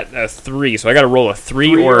he's got a 3, so I got to roll a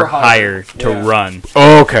 3 3 or or higher to Yeah. run.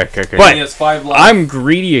 Oh, okay. But He has 5 lives. I'm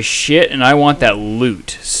greedy as shit, and I want that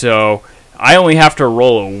loot. So I only have to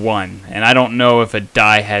roll a 1, and I don't know if a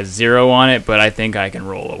die has 0 on it, but I think I can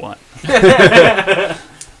roll a 1.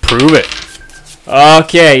 Prove it.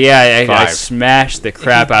 Okay, yeah, I 5. smashed the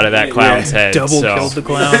crap out of that clown's head. Double so. killed the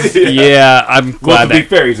clown. Yeah, I'm Well, glad to be that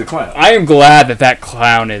fair, he's a clown. I am glad that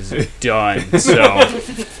clown is done. So,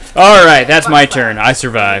 all right, that's my turn. I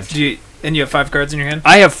survived. And you have 5 cards in your hand?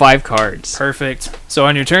 I have 5 cards. Perfect. So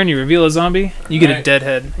on your turn, you reveal a zombie. You get a Alright. dead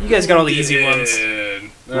head. You guys got all the easy ones.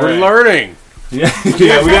 We're learning. Yeah,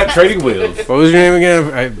 yeah, we got trading wheels. What was your name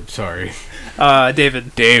again? I'm sorry.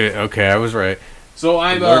 David. David. Okay, I was right. So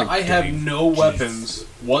Learning I have thing. no weapons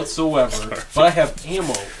whatsoever, but I have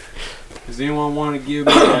ammo. Does anyone want to give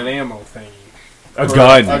me an ammo thingy? A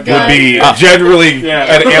gun A would gun. be generally Yeah.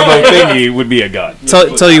 an ammo thingy would be a gun.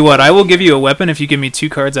 Tell you what, I will give you a weapon if you give me 2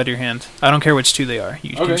 cards out of your hand. I don't care which 2 they are.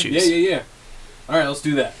 You can Okay, choose. yeah. All right, let's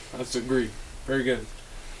do that. Let's agree. Very good.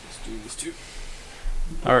 Let's do these 2.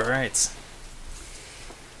 All right.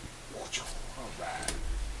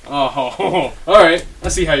 Oh, all right. I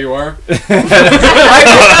see how you are. You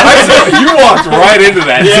walked right into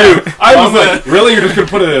that too. I was like, really? You're just gonna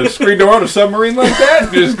put a screen door on a submarine like that?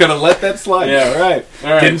 You're just gonna let that slide? Yeah. All right.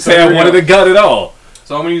 All right. Didn't so say I here we wanted go. a gun at all.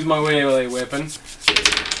 So I'm gonna use my melee weapon.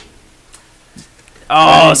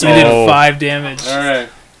 Oh, so we did Oh. 5 damage. All right.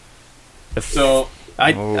 So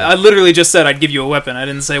I literally just said I'd give you a weapon. I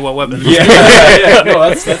didn't say what weapon. yeah,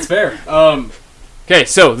 no, that's fair. Okay,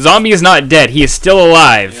 so zombie is not dead. He is still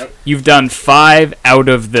alive. Yep. You've done 5 out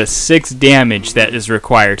of the 6 damage that is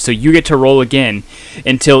required. So you get to roll again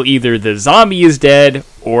until either the zombie is dead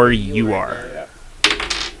or you are. Yeah.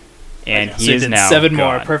 And So he you is did now 7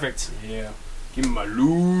 more. gone. Perfect. Yeah. Give me my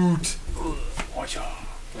loot. Oh, yeah.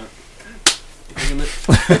 Damn it.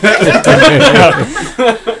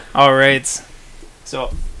 All right.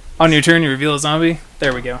 So on your turn, you reveal a zombie.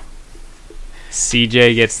 There we go.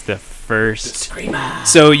 CJ gets the first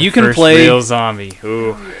So you can first play. real zombie.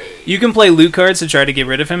 Ooh. You can play loot cards to try to get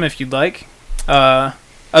rid of him if you'd like.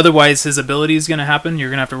 Otherwise, his ability is going to happen. You're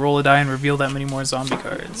going to have to roll a die and reveal that many more zombie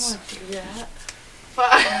cards.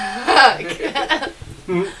 Fuck.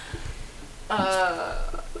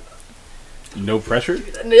 No pressure?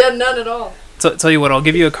 Yeah, none at all. Tell you what, I'll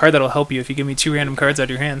give you a card that'll help you if you give me 2 random cards out of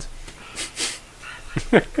your hand.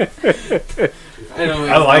 I know.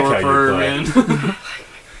 I like how you prefer, play. man.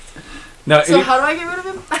 Now, So how do I get rid of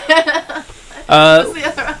him? Uh, What's the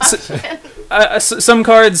other option? Some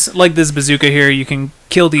cards like this bazooka here, you can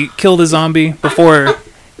kill the zombie before.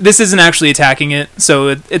 This isn't actually attacking it, so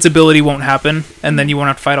its ability won't happen, and then you won't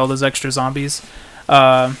have to fight all those extra zombies.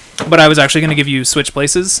 But I was actually going to give you switch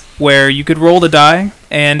places, where you could roll the die,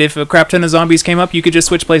 and if a crap ton of zombies came up, you could just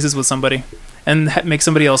switch places with somebody, and make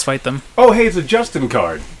somebody else fight them. oh, hey, it's a Justin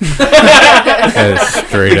card. That's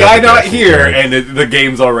straight The up guy a not Justin here, card. and the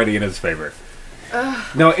game's already in his favor.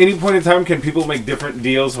 Now, at any point in time, can people make different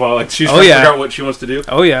deals while like, she's Oh, trying to yeah. figure out what she wants to do?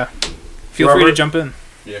 Oh yeah, feel free to Robert? jump in.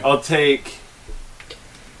 I'll take.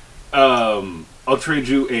 I'll trade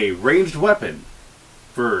you a ranged weapon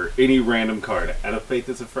for any random card. Out of faith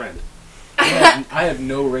as a friend. I have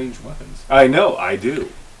no ranged weapons. I know, I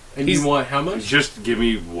do. And He's- you want how much? Just give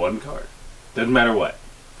me one card. Doesn't matter what.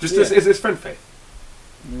 Just Yeah. it's friend faith.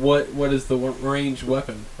 What is the ranged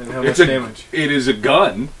weapon and how much It's a damage? It is a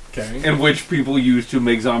gun Okay. in which people use to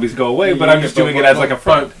make zombies go away, but Yeah, I'm just but doing what- it as like a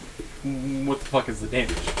friend. What the fuck is the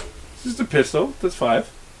damage? It's just a pistol. That's 5,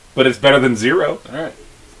 but it's better than 0. All right,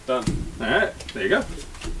 done. All right, there you go.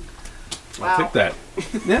 Wow. I'll take that.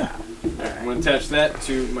 Yeah. All right, I'm gonna attach that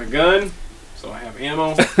to my gun, so I have ammo.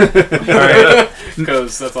 All right,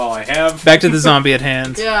 Because that's all I have. back to the zombie at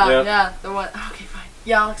hand. Yeah, the one. Okay, fine.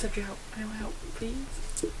 Yeah, I'll accept your help. I want help, please.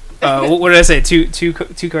 What did I say?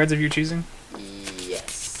 Two cards of your choosing.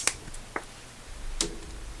 Yes.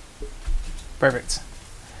 Perfect.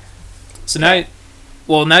 So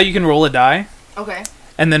now you can roll a die, Okay.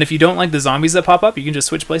 and then if you don't like the zombies that pop up, you can just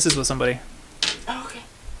switch places with somebody. Okay.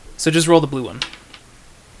 So just roll the blue one.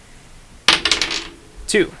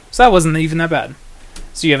 2. So that wasn't even that bad.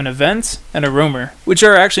 So you have an event and a roamer, which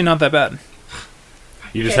are actually not that bad.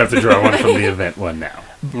 You just have to draw one from the event one now.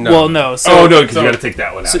 Well, no. So, Oh no, because you got to take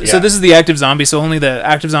that one out. so this is the active zombie. So only the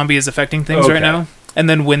active zombie is affecting things Okay. right now. And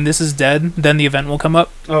then when this is dead, then the event will come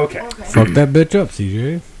up. Okay. Okay. Fuck that bitch up,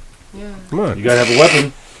 CJ. Yeah. Come on. You gotta have a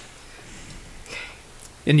weapon.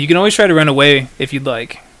 And you can always try to run away if you'd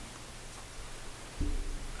like.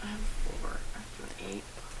 I have 4. I have to do an 8.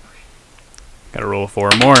 Gotta roll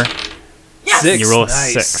 4 more. Yes! 6. You roll a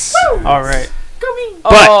Nice. 6. All right. Go me.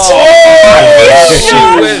 But Oh,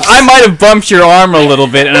 I might have bumped your arm a little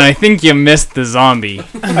bit, and I think you missed the zombie.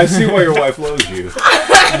 I see why your wife loves you.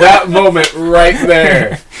 That moment right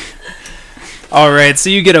there. All right. So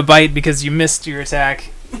you get a bite because you missed your attack.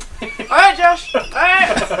 Alright, Josh.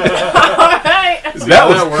 Alright. Alright. That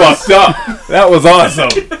was fucked up. That was awesome.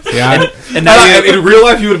 Yeah, And now you, In real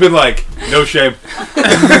life, you would have been like, no shame.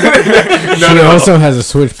 she also has a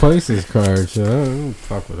switch places card, so I don't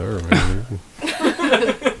fuck with her, man.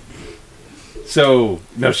 So,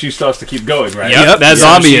 no, she still has to keep going, right? Yep, that so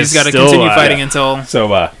zombie she's is got to still continue alive. fighting until. So,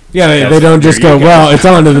 Yeah, Yes, they don't just there go, you go. well, it's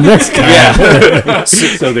on to the next guy. yeah.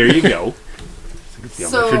 So there you go. See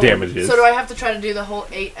how much your damage is. So do I have to try to do the whole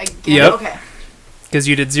 8 again? Yep. Okay. Because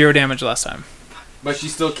you did 0 damage last time. But she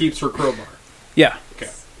still keeps her crowbar. Yeah.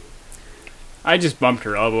 I just bumped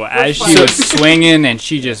her elbow as fine. she was swinging, and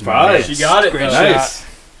she just Fine. missed. She got it. Great though. Nice.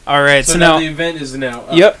 All right. So So now now. the event is now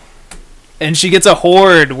up. Yep. And she gets a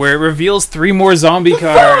horde where it reveals 3 more zombie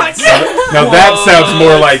cards. Now that sounds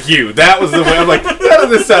more like you. That was the way I'm like, none of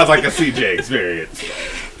this sounds like a CJ experience.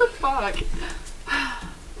 Fuck.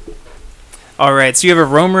 All right. So you have a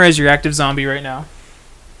roamer as your active zombie right now.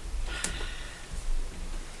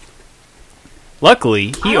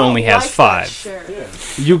 Luckily, he only has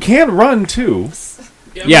 5. You can run too.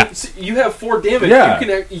 Yeah. You have 4 damage.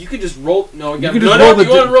 Yeah. You can just roll. No, You can just roll the you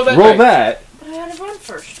want to roll that? roll die. that. But I had to run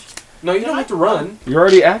first. No, you don't have to run. You're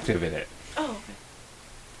already active in it. Oh,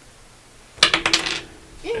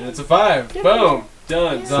 And it's a 5. Boom.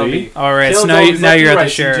 Done. Yeah. Zombie. All right, Kill so zombies now left you're and at the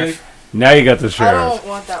right, sheriff. CJ. Now you got the I sheriff. don't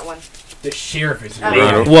want that one. The sheriff is I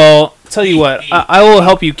ready. Well, tell you what, I will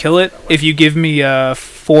help you kill it if you give me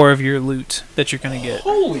 4 of your loot that you're gonna get.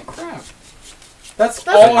 Holy crap. That's That's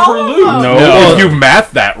all all her of loot. them. No, No. if you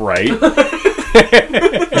math that right.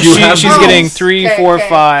 She's getting 3, 4,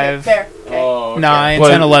 5, Fair. Okay. Oh, okay. 9, But-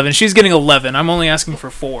 10, 11. She's getting 11. I'm only asking for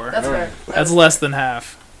 4. That's fair. That's less than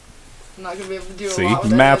half. I'm not gonna be able to do See? a lot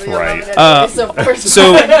with Math it. right.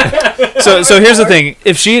 So here's the thing: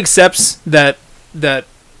 if she accepts that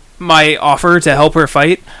my offer to help her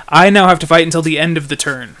fight, I now have to fight until the end of the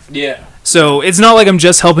turn. Yeah. So it's not like I'm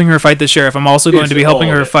just helping her fight the sheriff. I'm also going It's to be helping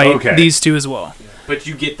all her of it. fight Okay. these 2 as well. But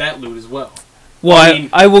you get that loot as well. Well, I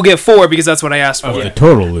I mean- will get 4 because that's what I asked for. Of the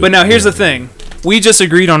total loot. But now here's the thing: we just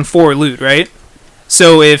agreed on 4 loot, right?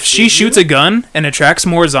 So if she shoots a gun and attracts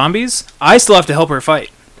more zombies, I still have to help her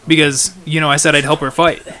fight because I said I'd help her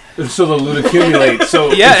fight. So the loot accumulates.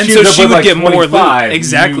 So Yeah, if and she so ends up she with, would like, get more loot. 25,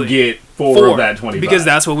 Exactly. You get 4 of that 25. because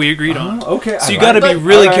that's what we agreed on. Oh, okay. So I you like got to it. be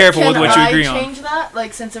really Alright. careful with Can what you I agree on. change that?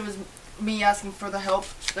 Like, since it was me asking for the help,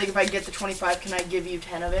 like if I get the 25, can I give you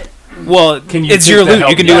 10 of it? Well, Can you it's take your the loot. help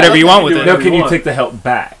You can do back? whatever you want with No, it. No, whatever can you you want. take the help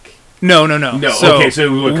back? No. No. So Okay, so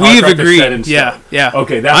the we've contract is agreed. set in Yeah, stone. yeah.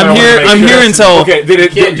 Okay, that's I'm what I here. wanna make I'm sure. here until. Okay, then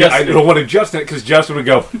can't I Justin don't want to Justin it because Justin would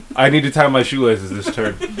go. I need to tie my shoelaces this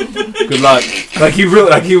turn. Good luck. Like he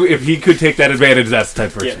really, if he could take that advantage, that's the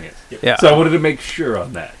type of person he is. Yeah. So I wanted to make sure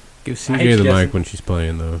on that. Give I hate CJ the you, mic Jesse. when she's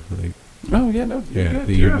playing, though. Like, Oh yeah, no. yeah,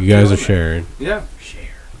 you guys are sharing. Yeah.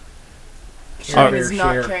 Sharon is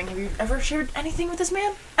not share. caring. Have you ever shared anything with this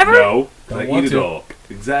man? Ever? No. Don't I want eat it to. all.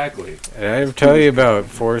 Exactly. Did I ever tell you about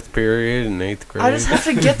 4th period and 8th grade? I just have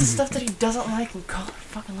to get the stuff that he doesn't like and call it a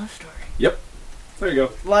fucking love story. There you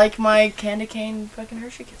go. Like my candy cane fucking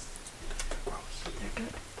Hershey Kiss. They're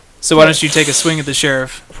good. So why don't you take a swing at the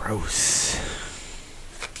sheriff? Gross.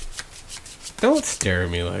 Don't stare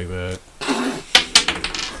at me like that.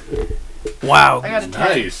 Wow. I got a 10.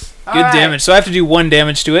 Nice. Good Alright. damage. So I have to do 1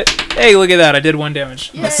 damage to it. Hey, look at that. I did 1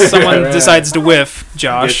 damage. Yay. Unless someone Alright. decides to whiff, Guess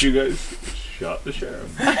Josh. you guys shot the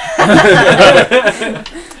sheriff.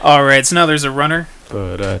 All right. So now there's a runner.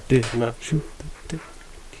 But I did not shoot.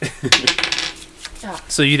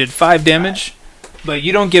 So you did 5 damage, but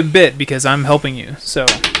you don't get bit because I'm helping you. So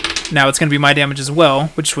now it's going to be my damage as well,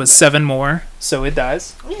 which was 7 more. So it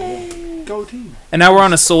dies. Yay. Go team. And now we're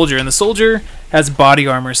on a soldier, and the soldier has body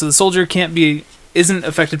armor, so the soldier isn't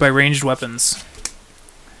affected by ranged weapons.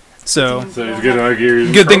 So So it's good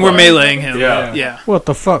argue. good thing we're meleeing him. Yeah. Yeah. What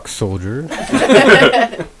the fuck, soldier?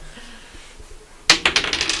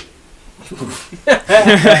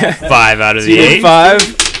 5 out of the You did 8.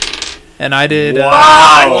 5, and I did.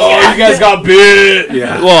 Oh, you guys got bit.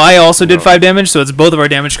 Yeah. Well, I also did 5 damage, so it's both of our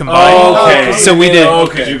damage combined. Okay. So we did.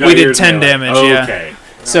 Okay. You got we did yours 10 nailed. damage, yeah. Okay.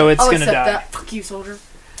 So it's I'll gonna accept die. that. Fuck you, soldier.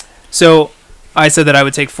 So I said that I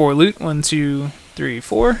would take 4 loot. 1, 2, 3,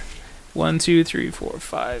 4. 1, 2, 3, 4,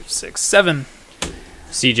 5, 6, 7.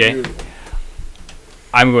 CJ,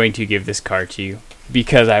 I'm going to give this card to you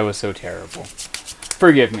because I was so terrible.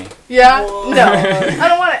 Forgive me. Yeah? No. I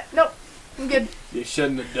don't want it. Nope. I'm good. You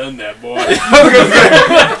shouldn't have done that, boy.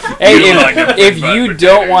 Hey, You like to if think about you potatoes.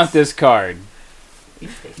 don't want this card,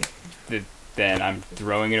 then I'm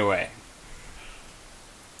throwing it away.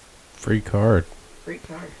 Free card. Free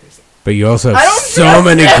card. But you also I have don't so trust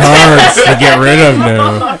many it. cards to get rid of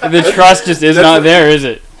now. The trust just is not there, is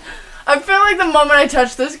it? I feel like the moment I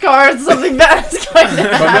touch this card, something bad is going to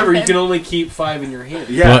happen. But remember, you can only keep 5 in your hand.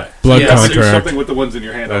 Yeah. Blood Yeah. You have to do contract. something with the ones in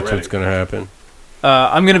your hand That's already. what's gonna happen.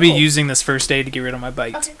 I'm gonna be using this first aid to get rid of my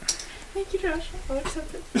bite. Okay. Thank you, Josh. I'll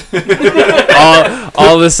accept it.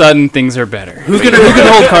 All of a sudden, things are better. Who can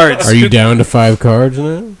hold cards? Are you down to 5 cards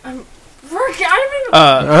now?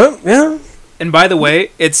 Yeah. And by the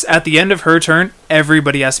way, it's at the end of her turn.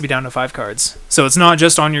 Everybody has to be down to 5 cards. So it's not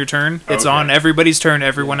just on your turn. It's Okay. on everybody's turn.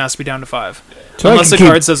 Everyone has to be down to 5, So I unless the could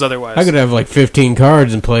keep- card says otherwise. I could have like 15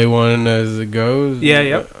 cards and play one as it goes. Yeah,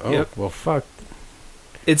 yep, Oh, yep. well, fuck.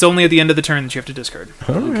 It's only at the end of the turn that you have to discard.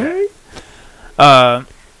 Alright.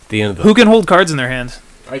 The end of the. Who can hold cards in their hand?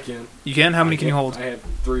 I can. You can. How many can you hold? I have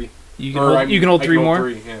 3. You can hold. You can hold 3 more.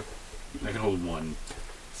 3, yeah. I can hold one.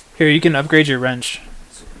 Here, you can upgrade your wrench.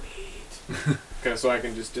 Okay, so I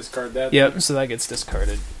can just discard that? Yep. So that gets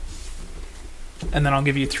discarded. And then I'll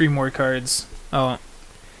give you 3 more cards. Oh,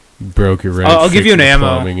 Broke your wrench. I'll give you an fixing the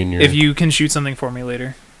ammo plumbing in your- if you can shoot something for me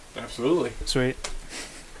later. Absolutely. Sweet.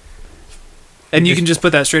 And you can just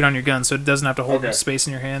put that straight on your gun, so it doesn't have to hold Okay. space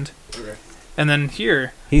in your hand. Okay. And then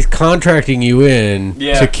here, He's contracting you in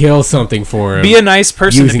Yeah. to kill something for him. be a nice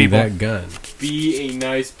person to using people. that gun. Be a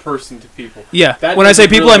nice person to people. Yeah. That When I say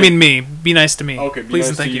doesn't people, I really- mean me. Be nice to me. Okay, be Please nice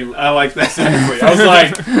and thank to you. I like that. Specifically. I was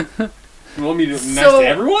like, you want me to be nice So- to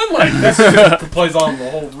everyone? Like, that's plays on the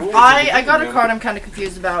whole rule. I got a card I'm kind of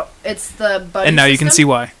confused about. It's the buddy And now you can see system.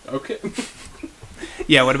 why. Okay.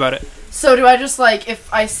 Yeah, what about it? So do I just like,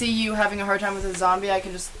 if I see you having a hard time with a zombie, I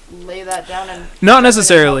can just lay that down and... Not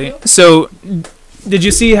necessarily. Help you? So, did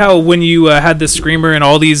you see how when you had the screamer and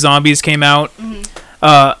all these zombies came out,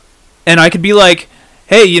 and I could be like,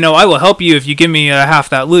 hey, I will help you if you give me half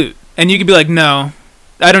that loot. And you could be like, no,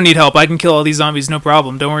 I don't need help. I can kill all these zombies, no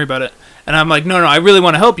problem. Don't worry about it. And I'm like, no, I really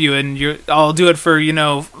want to help you, and I'll do it for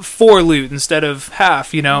 4 loot instead of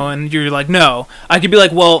half, And you're like, no. I could be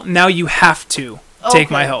like, well, now you have to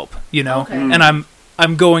take my Okay. help, Okay. and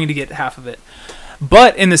I'm going to get half of it.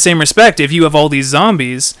 But in the same respect, if you have all these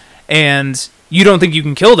zombies and you don't think you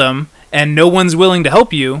can kill them, and no one's willing to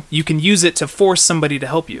help you, you can use it to force somebody to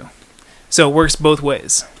help you. So it works both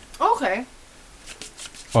ways. Okay.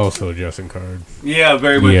 Also a Justin card. Yeah,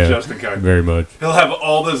 very much Yeah. Justin card. Very much. He'll have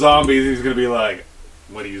all the zombies. He's gonna be like,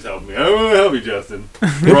 "What do you help me? I want to help you, Justin."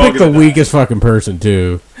 He'll We're all pick the gonna die. weakest fucking person,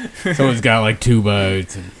 too. Someone's got like 2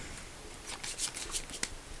 bites. And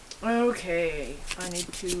Okay. I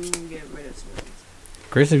need to get rid of some.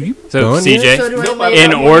 Chris, have you So, done CJ, yet? So do I Nope, lay in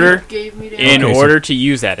down what order- you gave me down? in Okay, so- order to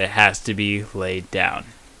use that, it has to be laid down.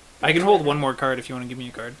 I can hold one more card if you want to give me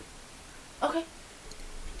a card. Okay.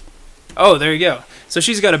 Oh, there you go. So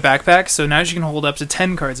she's got a backpack, so now she can hold up to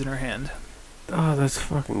 10 cards in her hand. Oh, that's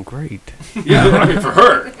fucking great. Yeah, I mean, for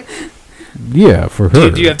her. Yeah, for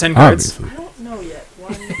her. Do you have 10 cards? obviously. I don't know yet.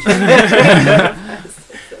 1, 2, 3, 4, 5,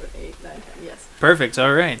 6, 7, 8, 9, 10. Yes. Perfect,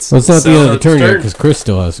 all right. Well, it's not the So- end of the turn yet turn. because Chris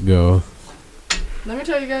still has to go. Let me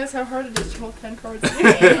tell you guys how hard it is to hold 10 cards in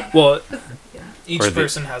your hand. Well, each Or the-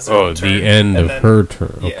 person has their Oh, own turn. the end and of then- her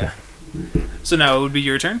turn. Okay. Yeah. So now it would be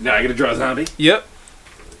your turn? Now I get to draw a zombie. Yep.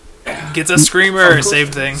 Gets a screamer, same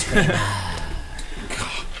thing.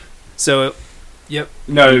 So, yep,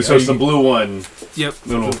 No, so it's the blue one. yep.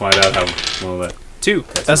 Then we'll find out how well that. 2.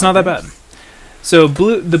 That's not that bad. So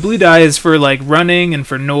the blue die is for like running and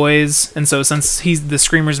for noise, and so since the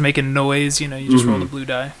screamer's making noise, you just roll the blue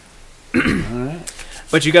die. Alright.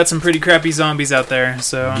 But you got some pretty crappy zombies out there,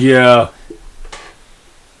 so Yeah.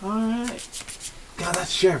 Alright. God, that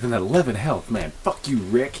sheriff and that 11 health, man. Fuck you,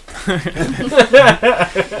 Rick. Get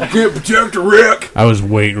protect Rick. I was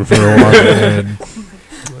waiting for a while. Man.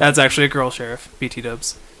 that's actually a girl sheriff, BT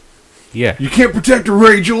dubs. Yeah. You can't protect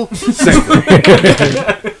Rachel.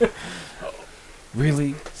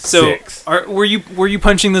 Really? So 6. were you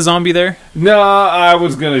punching the zombie there? No, I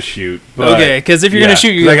was gonna shoot. But Okay, because if you're yeah, gonna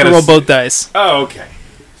shoot, you 'cause I gotta gotta roll both dice. Oh, okay.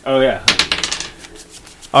 Oh, yeah.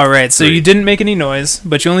 All right, so 3. you didn't make any noise,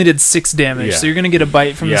 but you only did 6 damage, Yeah. so you're gonna get a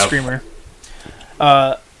bite from the Yep. screamer.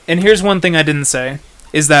 And here's one thing I didn't say: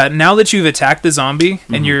 is that now that you've attacked the zombie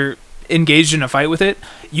and you're engaged in a fight with it,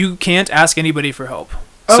 you can't ask anybody for help.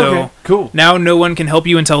 So Okay, cool. now no one can help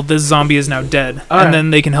you until this zombie is now dead, Alright. and then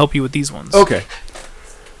they can help you with these ones. Okay.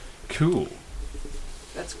 Cool.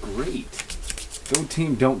 That's great. Go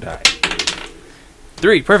team, don't die.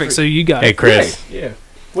 3, perfect. So you got Hey, it. Chris. Yeah.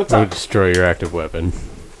 What's I would up? destroy your active weapon.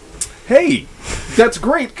 Hey, that's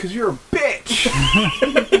great because you're a bitch.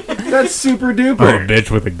 That's super I'm a duper. bitch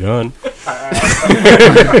with a gun.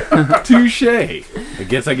 Touche. I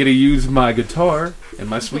guess I get to use my guitar and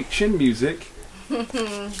my sweet chin music.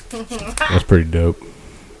 That's pretty dope.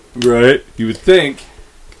 Right. You would think.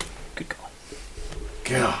 Good call.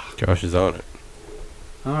 God. Josh is on it.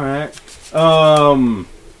 All right. Well,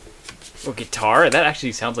 guitar? That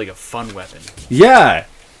actually sounds like a fun weapon. Yeah,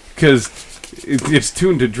 because it's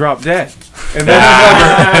tuned to drop dead, and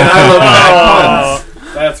I love bad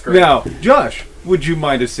puns. That's great. Now, Josh, would you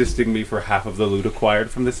mind assisting me for half of the loot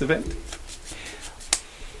acquired from this event?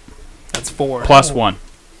 That's 4. Plus 1.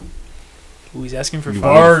 Ooh, he's asking for 5.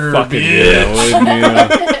 Barter, Fucking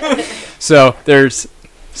bitch. yeah.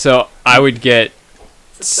 So I would get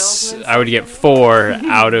It's a Bellsman's I would get 4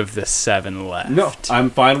 out of the 7 left. No, I'm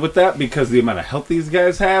fine with that because the amount of health these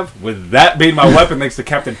guys have, with that being my weapon thanks to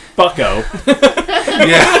Captain Fucko.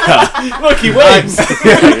 Yeah. Look, he wins.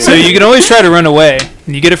 So you can always try to run away,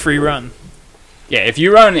 and you get a free run. Yeah, if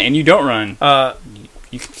you run and you don't run, Uh,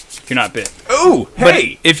 you're not bit. Ooh, But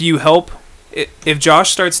hey. if you help, if Josh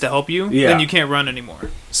starts to help you, Yeah. then you can't run anymore.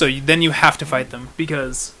 So then you have to fight them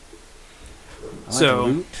because. I like so-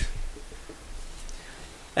 loot.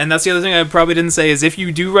 And that's the other thing I probably didn't say is if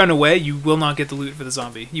you do run away, you will not get the loot for the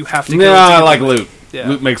zombie. You have to. No, kill it to I get like the loot. Yeah.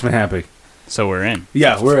 Loot makes me happy. So we're in.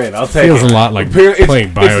 Yeah, we're in. I'll take Feels it. a lot like It's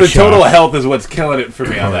playing the Bioshock. total health is what's killing it for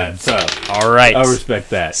me on that. So All right. I respect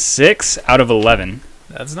that. 6 out of 11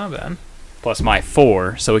 That's not bad. plus my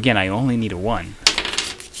 4. So again, I only need a 1.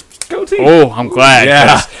 Go team. Oh, I'm glad. Yeah,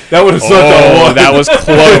 'cause- that would have sucked Oh, on that was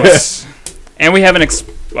close. And we have an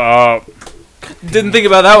Didn't think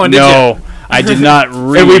about that one, did you? no, I did not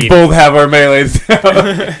read. And we both have our melees down.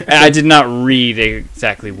 And I did not read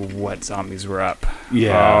exactly what zombies were up.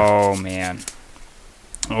 Yeah. Oh man.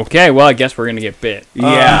 Okay, well I guess we're gonna get bit.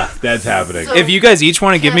 Yeah, that's happening. So- If you guys each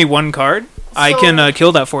want to give me one card, I can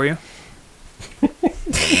kill that for you.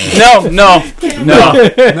 No. No.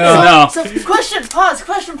 So, question, pause,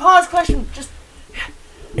 question. Just,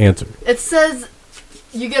 Answer. it says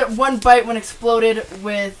you get 1 bite when exploded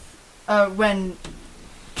with, when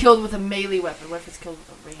killed with a melee weapon. What if it's killed with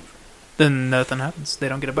a ranged weapon? Then nothing happens. They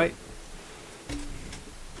don't get a bite.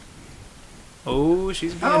 Oh,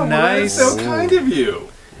 she's being nice. That's so kind of you.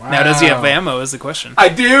 Now, does he have ammo? Is the question. I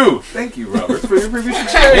do. Thank you, Robert, for your previous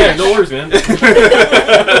exchange. Yeah, no worries, man.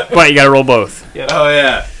 But you gotta roll both. Oh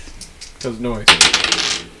yeah. Cause noise.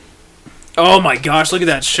 Oh my gosh! Look at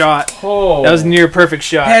that shot. Oh, That was near perfect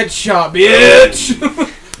shot. headshot,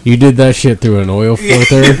 bitch. You did that shit through an oil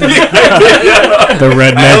filter? The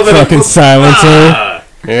redneck held it up fucking for- silencer?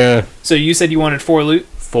 Yeah. So you said you wanted 4 loot,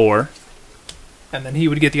 4. and then he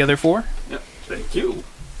would get the other 4. Thank you.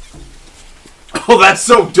 Oh, that's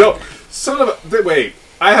so dope. Son of a... Wait,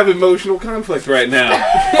 I have emotional conflict right now.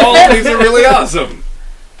 All of these are really awesome.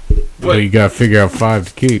 But you gotta figure out 5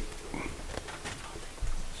 to keep.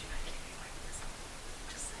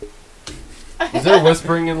 Is there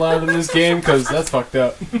whispering allowed in this game? Cause that's fucked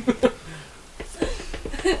up.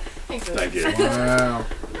 Thank you. Wow.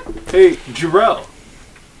 Hey, Jarrell,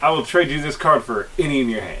 I will trade you this card for any in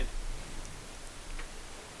your hand.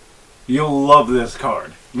 You'll love this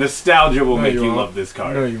card. Nostalgia will No, make you you won't. love this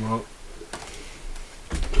card. No, you won't.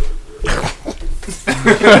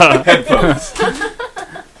 Headphones.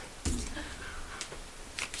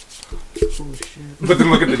 But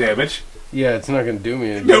then look at the damage. Yeah, it's not gonna do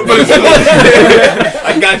me any No, but it's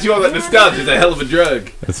I got you on that nostalgia. It's a hell of a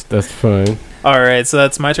drug. That's fine. All right, so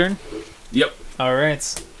that's my turn. Yep. All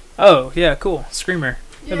right. Oh yeah, cool. Screamer.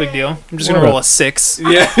 No big deal. I'm just gonna What? roll a 6.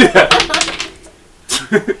 Yeah.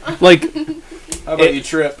 Like, How about you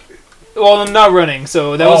trip? well, I'm not running,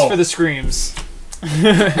 so that was Oh. for the screams.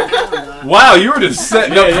 Wow, you were just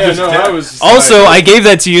setting up. Yeah, just no, down. I was. Just Also, like, I gave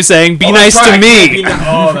that to you saying, "Be Oh, nice that's to right. me."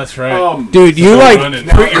 oh, that's right. Dude, you like running.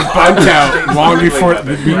 put your bunt out long before Weapon.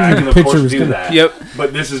 the We're actually picture forced was to do gonna. that. Yep,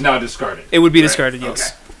 But this is now discarded. it would be Right, discarded.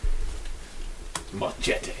 Yes.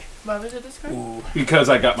 Machete. Why was it discarded? Because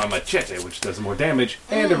I got my machete, which does more damage,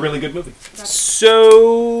 and a really good movie. So,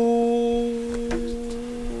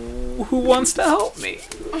 who wants to help me?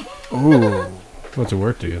 Ooh. What's it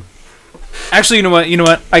worth to you? Actually, you know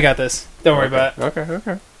what? I got this. Don't worry about it.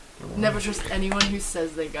 Okay. Never trust anyone who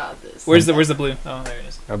says they got this. Where's the blue? Oh, there it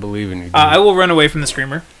is. I believe in you. dude. I will run away from the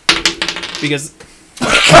screamer because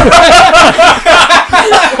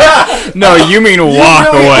No, you mean walk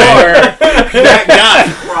away. That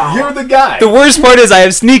guy. You're the guy. the worst part is I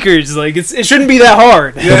have sneakers. Like it shouldn't be that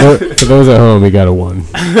hard. For those at home, he got a 1.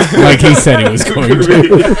 Like he said he was going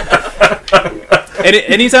to.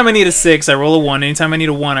 Anytime I need a 6, I roll a 1. Anytime I need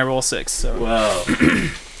a 1, I roll a 6. So Well,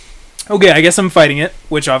 okay, I guess I'm fighting it.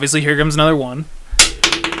 Which obviously here comes another 1.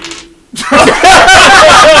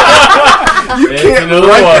 you can't another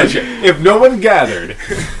write one. that shit. If no one gathered,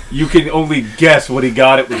 you can only guess what he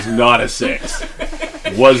got. It was not a 6.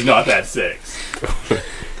 Was not that 6.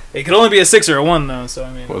 It could only be a 6 or a 1 though. So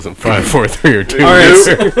I mean. Wasn't 5, 4, 3, or 2. All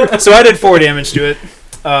right, so I did 4 damage to it.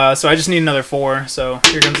 So I just need another 4. So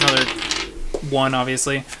here comes another 1,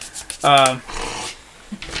 obviously.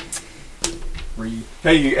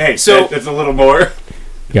 Hey, So- that's a little more.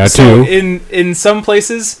 Got So 2. in some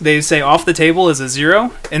places they say off the table is a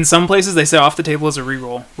 0. In some places they say off the table is a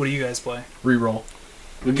reroll. What do you guys play? Reroll.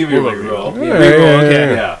 We'll give you a reroll. Reroll,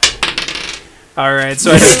 okay. Yeah. All right,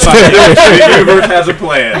 so I did 5. The universe has a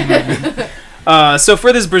plan. So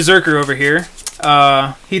for this berserker over here,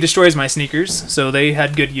 he destroys my sneakers. So they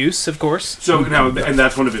had good use, of course. So now, and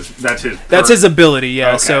that's one of his. That's his. That's his ability,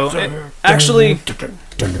 yeah. Okay. So actually,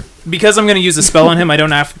 because I'm going to use a spell on him, I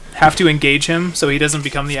don't have to engage him, so he doesn't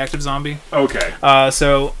become the active zombie. Okay.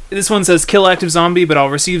 So this one says kill active zombie, but I'll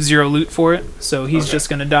receive 0 loot for it. So he's Okay. just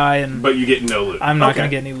going to die, and But you get no loot. I'm not Okay. going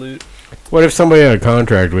to get any loot. What if somebody had a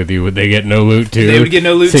contract with you? Would they get no loot too? They would get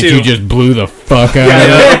no loot Since too. you just blew the fuck out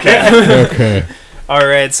Yeah. of Okay. it? Okay. All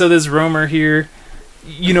right, so this roamer here,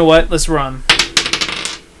 You know what? Let's run.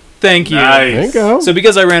 Thank you. Nice. There you go. So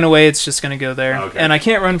because I ran away, it's just gonna go there, Okay. and I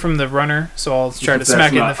can't run from the runner, so I'll try to That's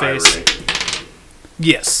smack it in the not face. irony.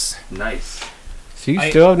 Yes. Nice. So you I-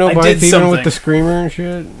 still have no I bites did even with something. the screamer and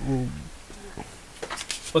shit?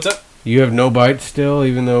 What's up? You have no bites still,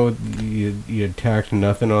 even though you attacked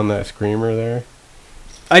nothing on that screamer there?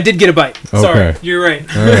 I did get a bite. Sorry, Okay. you're right.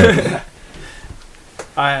 Alright.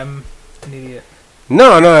 I am an idiot.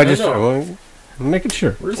 No, I No, just... no. well, I'm making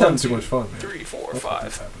sure. We're just having too much fun, man. 3, 4,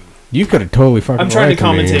 5. You could have totally fucking I'm trying to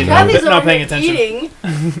lied me, commentate. you know? Kathy's Kathy's not over paying here attention.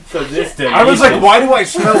 eating. So this day, I was like, why do I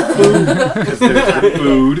smell food? Because there's the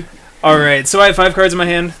food. All right, so I have 5 cards in my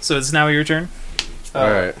hand, so it's now your turn.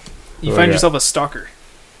 Alright. You What find do I yourself a stalker.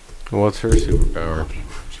 What's her superpower?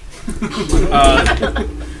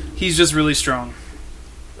 He's just really strong.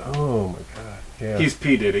 Oh my god. Yeah. He's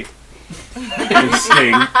P. Diddy. You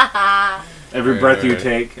sting. Every breath you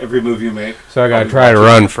take, every move you make. So I gotta try to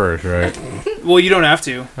run first, right? Well, you don't have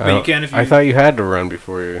to, but you can if you. I thought you had to run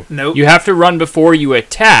before you... Nope. You have to run before you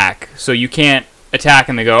attack, so you can't attack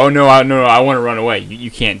and they go, oh no, I want to run away. You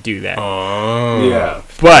can't do that. Oh. Yeah.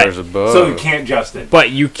 But There's a bug. So you can't just it. but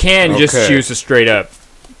you can just Okay. choose to straight up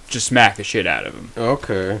just smack the shit out of him.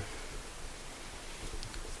 Okay.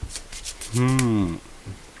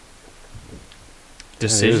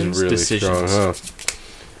 Decisions, That is really decisions. strong, huh?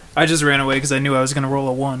 I just ran away because I knew I was gonna roll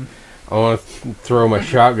a 1. I want to throw my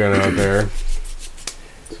shotgun out there.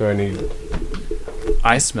 So I need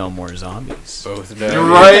I smell more zombies. both down. You're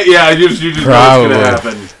right. Yeah, you just know what's Probably. gonna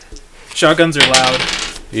happen. Shotguns are loud.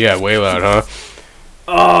 Yeah, way loud, huh?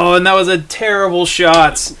 Oh, and that was a terrible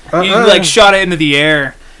shot. You Uh-uh. like shot it into the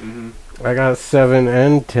air. I got 7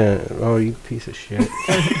 and 10. Oh, you piece of shit.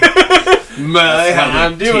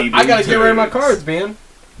 I'm doing. I gotta get rid of my cards, man.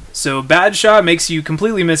 So bad shot makes you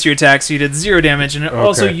completely miss your attack, so you did 0 damage, and it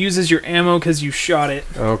also Okay. uses your ammo because you shot it.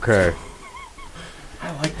 Okay.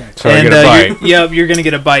 I like that. So I and get a bite. you're gonna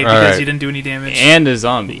get a bite because Alright. you didn't do any damage. And a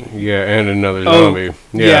zombie. Yeah, and another Oh, zombie.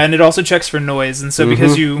 yeah, and it also checks for noise, and so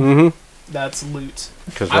because you, Mm-hmm. that's loot.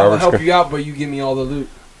 Because I will Robert's help gonna... you out, but you give me all the loot.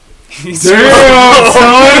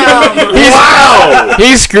 Wow!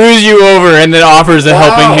 He screws you over and then offers a Wow.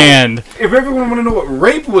 helping hand. If everyone want to know what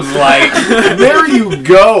rape was like, there you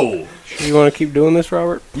go. You want to keep doing this,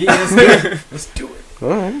 Robert? Yeah, let's do it. Let's do it.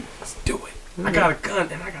 Alright. Let's do it. I got a gun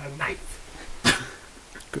and I got a knife.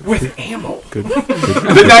 With ammo. Good.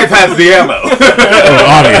 The knife has the ammo. Oh,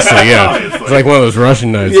 obviously, yeah. Obviously. It's like one of those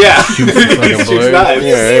Russian knives. Yeah. That shoots the fucking Shoots blade. knives.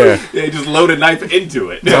 Yeah, Yeah, you just load a knife into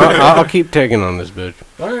it. yeah. I'll keep taking on this bitch.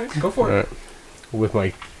 Alright, go for it. Alright. With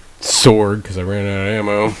my sword, because I ran out of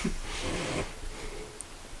ammo.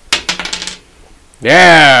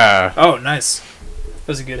 Yeah! Oh, nice. That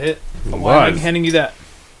was a good hit. It Why am I was. handing you that?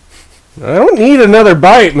 I don't need another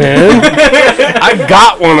bite, man. I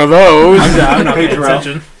got one of those. I'm not Hey, paying Terrell.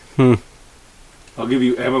 attention. I'll give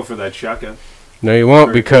you ammo for that shotgun. No, you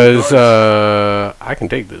won't, because I can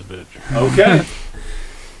take this bitch. Okay.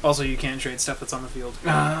 Also, you can't trade stuff that's on the field.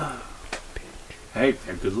 Hey,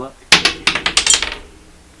 and good luck.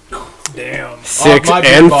 Damn. 6 my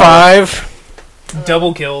and big 5.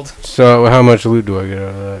 Double killed. So how much loot do I get out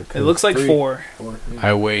of that? 'Cause It looks like 3. 4.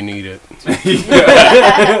 I way need it.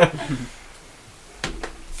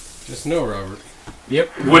 Just know, Robert. Yep.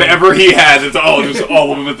 Whatever he has, it's all just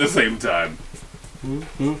all of them at the same time.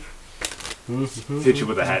 Hit you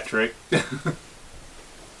with a hat trick.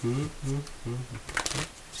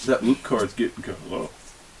 That loot card's getting kind of low.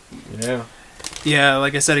 Yeah. Yeah,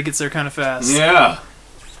 like I said, it gets there kind of fast. Yeah.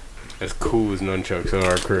 As cool as nunchucks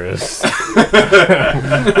are, Chris.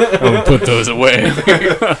 I'm gonna put those away.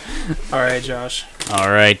 All right, Josh. All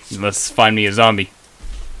right, let's find me a zombie.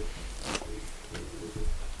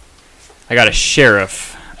 I got a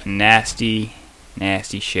sheriff, a nasty,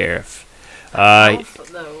 nasty sheriff.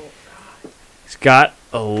 He's got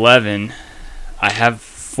 11. I have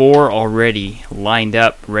 4 already lined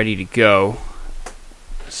up, ready to go.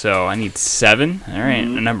 So I need 7. All right, a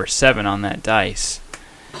number 7 on that dice.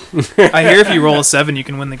 I hear if you roll a 7, you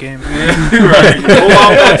can win the game. Right. Pull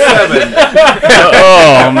off that 7.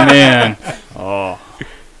 Oh man. Oh.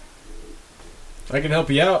 I can help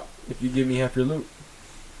you out if you give me half your loot.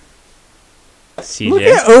 Look CJ,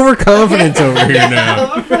 at overconfidence over here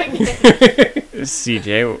now.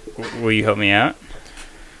 CJ, will you help me out?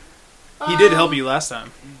 He did help you last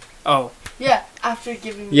time. Oh, Yeah, after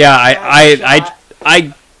giving me Yeah, a bad shot.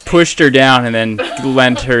 I pushed her down and then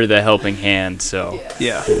lent her the helping hand. So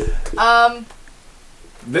yeah.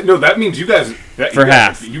 No, that means you guys. For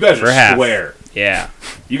half. You guys For are half. square. yeah.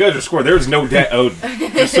 You guys are square. There's no debt owed.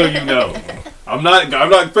 Just so you know. I'm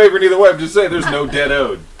not favoring either way. I'm just saying there's no debt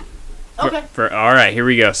owed. Okay. All right, here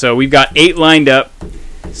we go. So we've got 8 lined up.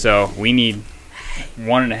 So we need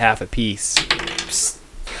 1.5 apiece.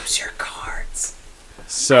 Use your cards.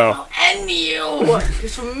 So, And you.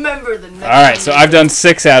 Just remember the next. all right. So I've done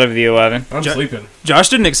 6 out of the 11. I'm Jo- sleeping. Josh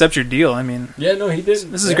didn't accept your deal. I mean, Yeah, no, he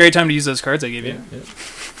did. this is a great time to use those cards I gave Yeah, you. yeah.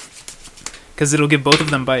 Because it'll give both of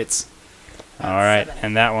them bites. All right,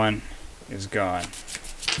 and that one is gone.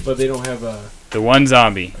 But they don't have a The one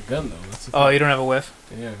zombie. gun though. That's the Oh, thing. you don't have a whiff?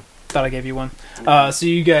 Yeah. Thought I gave you one. So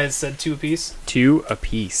you guys said 2 apiece? 2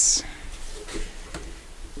 apiece.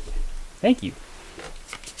 Thank you.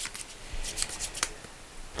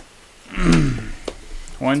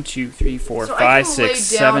 1, 2, 3, 4, So I 5, can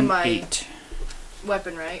 6, lay down 7, my- 8.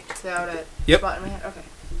 Weapon, right? Without a Yep. spot in my hand.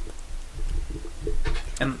 Okay.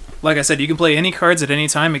 And like I said, you can play any cards at any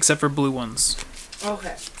time except for blue ones.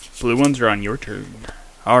 Okay. Blue ones are on your turn.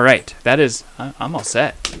 All right, that is. I'm all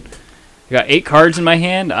set. I got 8 cards in my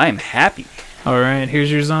hand. I am happy. All right,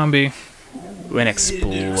 here's your zombie. An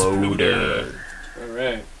exploder. All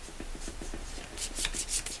right.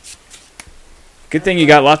 Good thing you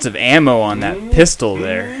got lots of ammo on that pistol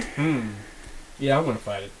there. Yeah, I'm gonna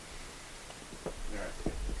fight it.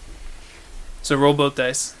 So roll both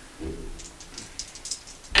dice.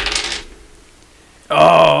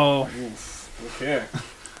 Oh, Okay.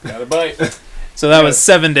 Got a bite. so that was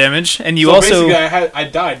 7 damage, and you so also basically, I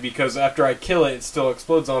died because after I kill it, it still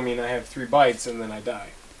explodes on me, and I have 3 bites, and then I die.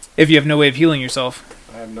 if you have no way of healing yourself.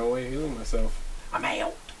 I have no way of healing myself. I'm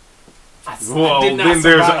out. Well, did not then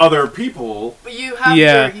there's survive. other people. But you have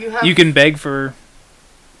Yeah, your, you have. you can beg for.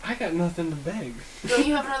 I got nothing to beg. Don't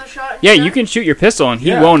you have another shot? in Yeah, your you gun? can shoot your pistol and he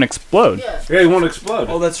Yeah. won't explode. Yeah. Yeah, he won't explode.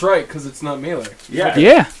 Oh, that's right, because it's not melee. Yeah.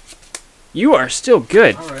 Yeah. You are still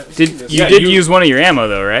good. All right. let's Did do this. you Yeah, did you- use one of your ammo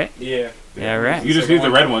though, right? Yeah. Yeah, right. You just need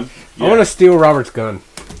the red one. I want to steal Robert's gun.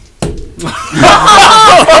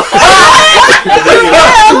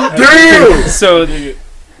 So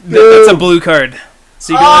that's a blue card.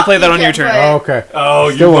 So you can only play that you on your can't turn. play. Oh, okay. Oh,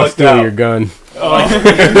 you Still want to lucked steal out. your gun.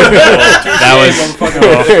 That was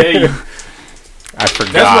I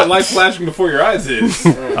forgot. That's what light flashing before your eyes is.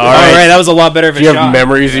 all All right. right, that was a lot better of a Do you have shot.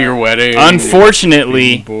 memories of your wedding?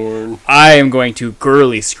 Unfortunately, Born. I am going to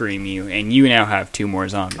girly scream you, and you now have 2 more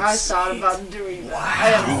zombies. I thought about doing that. I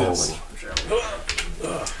have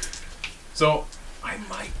So, I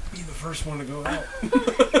might be the first one to go out.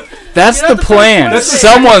 That's You're the not the plan. first person.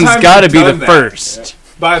 Someone's Time got to you've be the done that. first.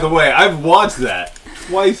 By the way, I've watched that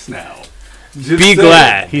twice now. Just Be saying.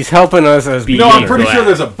 glad. He's helping us as Be No, I'm Be pretty glad. sure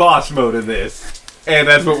there's a boss mode in this, and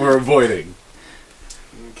that's what we're avoiding.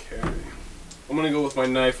 Okay. I'm gonna go with my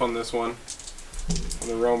knife on this one. On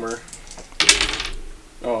the roamer.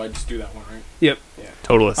 Oh, I just do that one, right?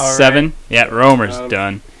 Total of All right. 7. Yeah, Romer's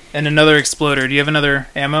done. And another exploder. Do you have another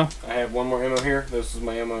ammo? I have one more ammo here. This is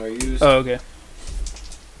my ammo I used. Oh, okay.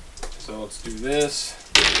 So let's do this.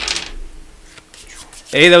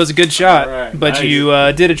 Hey, that was a good shot, All right, but nice. you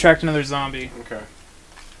did attract another zombie. Okay.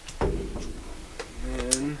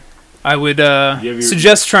 And I would have your-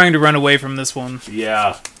 suggest trying to run away from this one.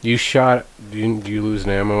 Yeah. You shot. Do you lose an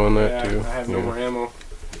ammo on that yeah, too? I have no more ammo.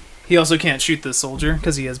 He also can't shoot the soldier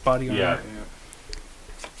because he has body armor. Yeah.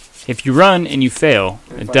 Yeah. If you run and you fail,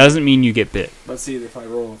 it doesn't mean you get bit. Let's see if I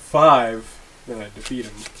roll a 5, then I defeat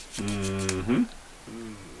him. Mm-hmm.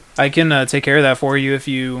 I can take care of that for you if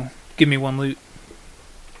you give me 1 loot.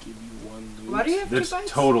 Give you 1 loot. Why do you have 2 That's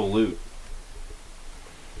bites? total loot.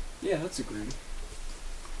 Yeah, that's agreed.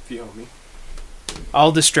 If you help me.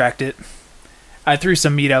 I'll distract it. I threw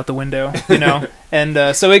some meat out the window, you know,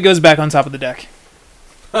 and so it goes back on top of the deck.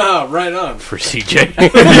 Ah, right on. For CJ.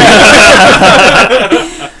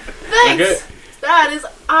 Thanks. Okay. That is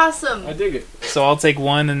awesome. I dig it. So I'll take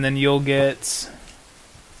 1, and then you'll get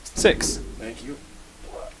 6. Thank you.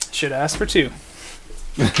 Should ask for 2.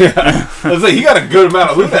 Let's say he got a good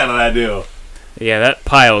amount of loot out of that deal. Yeah, that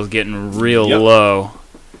pile is getting real Yep. low.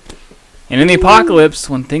 And in the apocalypse,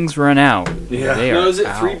 when things run out, Yeah. they Now, are is it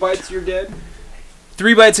 3 out. bites you're dead?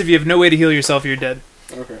 3 bites if you have no way to heal yourself, you're dead.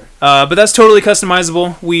 Okay. But that's totally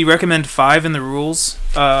customizable. We recommend 5 in the rules.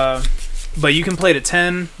 But you can play to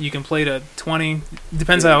 10, you can play to 20.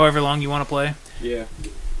 Depends on however long you want to play. Yeah.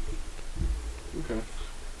 Okay.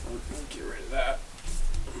 I'll get rid of that.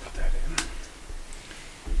 Put that in.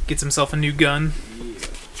 Gets himself a new gun. Yeah.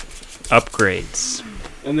 Upgrades.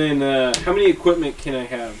 And then, how many equipment can I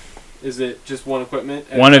have? Is it just one equipment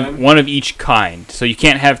at One a of time? one of each kind. So you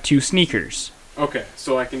can't have 2 sneakers. Okay,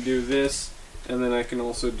 so I can do this, and then I can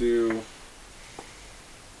also do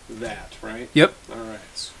that, right? Yep. Alright,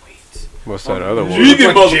 sweet. What's that other one?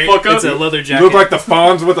 Vegan motherfucker. It's a leather You jacket. look like the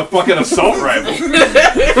Fonz with a fucking assault rifle.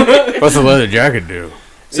 What's the leather jacket do?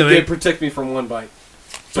 So it it did protect me from one bite.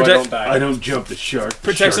 So I Protect- don't die. I don't jump the shark.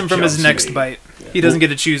 protects him Shark from his jumps next me. bite. He doesn't get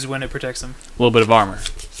to choose when it protects him. A little bit of armor.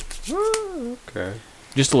 Okay.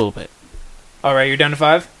 Just a little bit. All right, you're down to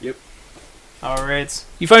 5? Yep. All right.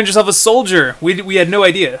 You find yourself a soldier. We had no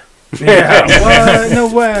idea. Yeah. What?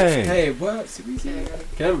 No way. Hey, what? Okay, I gotta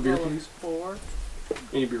Can I have a beer, roll please? 4.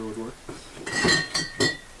 Any beer would work.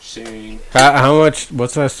 Shane. How much?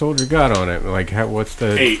 What's that soldier got on it? Like, what's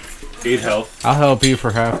the? 8 health. I'll help you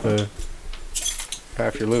for half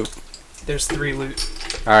your loot. There's 3 loot.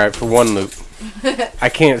 All right, for 1 loot. I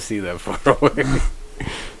can't see that far away.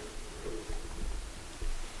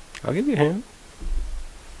 I'll give you a hand,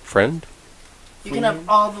 friend. You can have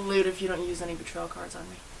all the loot if you don't use any betrayal cards on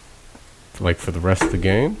me. Like for the rest of the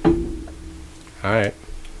game. All right.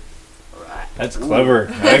 Alright. That's clever.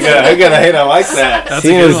 I got a hit. I like that. That's a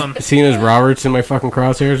good one. Seeing as Robert's in my fucking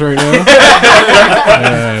crosshairs right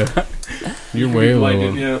now. You're way low.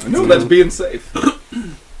 Blinded, yeah. No, that's being safe. Got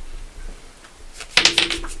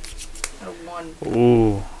a 1.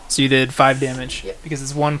 Ooh. So you did 5 damage. Yep. Because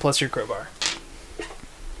it's 1 plus your crowbar.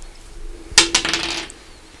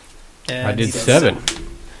 And I did he does 7.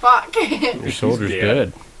 Fuck. Your soldier's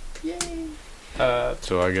dead. dead. Yay.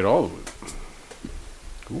 So I get all of it.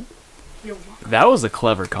 You're welcome. That was a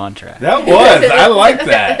clever contract. That was. I like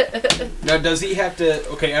that. Now, does he have to?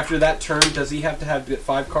 Okay, after that turn, does he have to have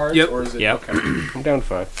 5 cards? Yep. Or is it? Yep. Okay. I'm down to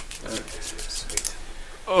 5. Sweet.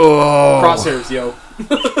 Oh. Crosshairs, yo.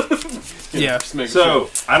 Yeah. Just making So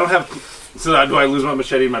I don't have. So do I lose my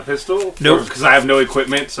machete and my pistol? Nope. Because I have no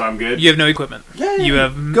equipment, so I'm good. You have no equipment. Yay. You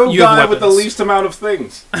have Go you have guy with the weapons. least amount of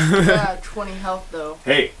things. Yeah, 20 health though.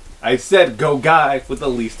 Hey, I said go guy with the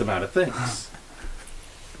least amount of things.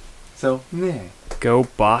 So, nah. Go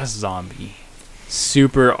boss zombie.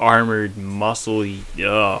 Super armored, muscly.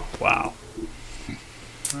 Oh, wow.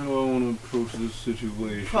 How do I want to approach this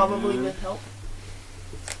situation? Probably with help.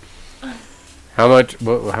 How much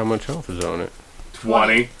health is on it?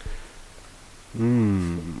 20.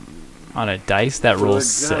 Hmm. On a dice that rolls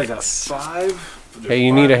So I got 6. 5. Hey,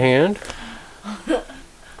 you need a hand?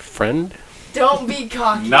 Friend? Don't be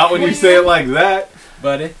cocky. Not when you say it like that.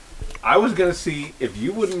 buddy. I was going to see if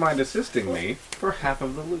you wouldn't mind assisting me for half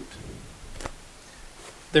of the loot.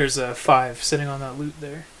 There's a 5 sitting on that loot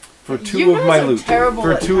there. For 2 You of guys my are loot. terrible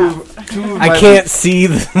For at 2 half. of, 2 of my I can't see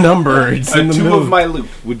the number. It's in the 2 middle. of my loot.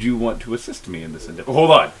 Would you want to assist me in this endeavor?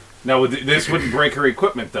 Hold on. Now, this wouldn't break her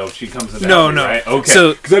equipment, though. If she comes in. No, after, no. Right? Okay.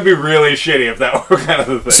 So- Because that'd be really shitty if that were kind of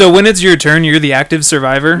the thing. So when it's your turn, you're the active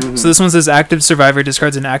survivor. So this one says active survivor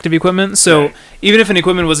discards an active equipment. So Okay. even if an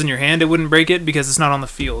equipment was in your hand, it wouldn't break it because it's not on the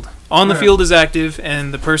field. On the Right. field is active,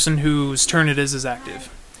 and the person whose turn it is active.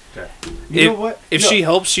 Okay. You know what? If No. she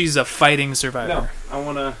helps, she's a fighting survivor. No, I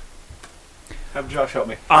want to have Josh help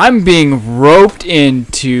me. I'm being roped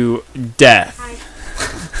into death.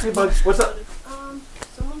 Hey, bud. What's up?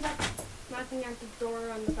 Someone's knocking at the door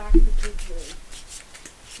on the back of the kids'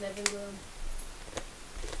 room. Living room.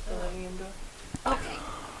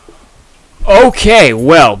 Okay,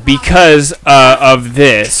 well, because of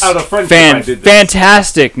this Out of friendship, I did this.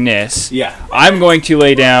 fantasticness, Yeah. I'm going to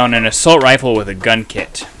lay down an assault rifle with a gun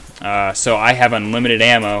kit. So I have unlimited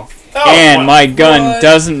ammo, and my gun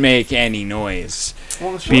doesn't make any noise.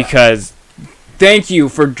 Because thank you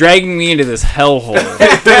for dragging me into this hellhole.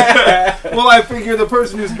 Well, I figure the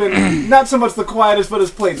person who's been not so much the quietest but has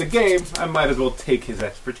played the game, I might as well take his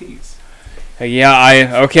expertise.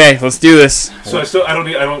 Okay, let's do this. So I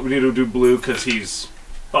don't need to do blue because he's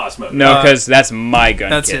boss mode. No, because that's my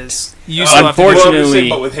gun That's kit. his. You still have to Well, I'm just Unfortunately- saying,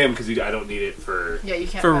 but with him because I don't need it for. Yeah, you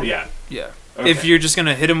can't. For- have it. Yeah. Yeah. Okay. If you're just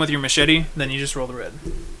gonna hit him with your machete, then you just roll the red.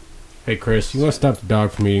 Hey, Chris, you want to stop the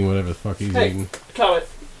dog from eating whatever the fuck he's Hey. eating? Comet,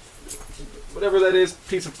 whatever that is,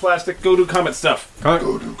 piece of plastic. Go do Comet stuff.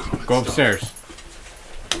 Go upstairs.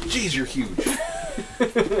 Jeez, you're huge.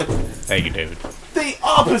 Thank you, David. The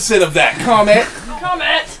opposite of that, Comet.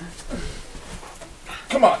 Comet!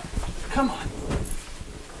 Come on.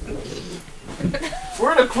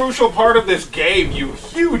 We're in a crucial part of this game, you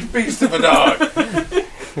huge beast of a dog.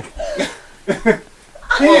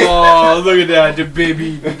 Oh, look at that, the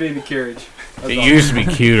baby carriage. It used to be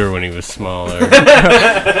cuter when he was smaller. All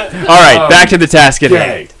right, back to the task at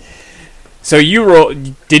hand. So you roll.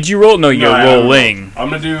 Did you roll? No, you're I don't rolling. I'm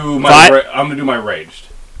gonna do my. Five? I'm gonna do my raged.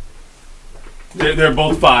 They're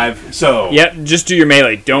both 5, so. Yep, just do your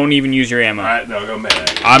melee. Don't even use your ammo. All right, no, go melee.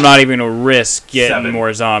 I'm not even gonna risk getting 7.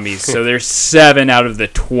 more zombies. So there's 7 out of the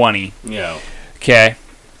 20. Yeah. Okay.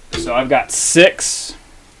 So I've got 6.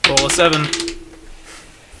 Roll a 7.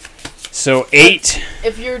 So 8.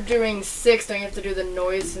 If you're doing 6, don't you have to do the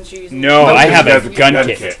noise since you're using? No, I have a Gun gun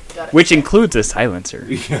kit. kit, Got it. which includes a silencer.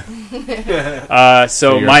 Yeah.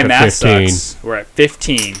 So you're my up to math 15. sucks. We're at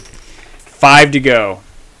 15. 5 to go.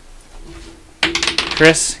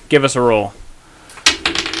 Chris, give us a roll.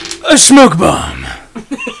 A smoke bomb.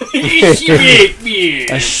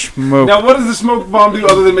 A smoke. Now, what does the smoke bomb do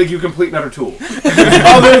other than make you a complete and utter tool?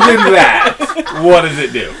 Other than that, what does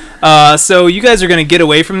it do? So you guys are gonna get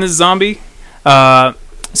away from this zombie.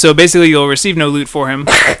 So basically, you'll receive no loot for him.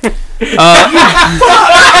 Do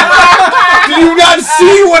you not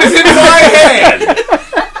see what is in my hand?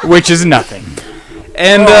 Which is nothing.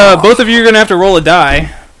 And both of you are gonna have to roll a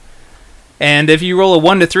die. And if you roll a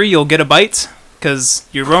 1 to 3, you'll get a bite because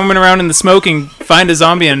you're roaming around in the smoke and find a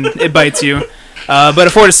zombie and it bites you. But a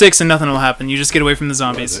 4 to 6 and nothing will happen. You just get away from the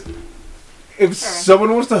zombies. If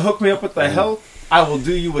someone wants to hook me up with the health, I will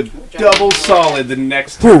do you a double solid the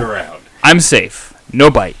next turn around. I'm safe. No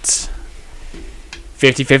bites.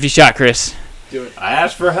 50-50 shot, Chris. I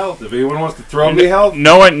asked for help. If anyone wants to throw me help,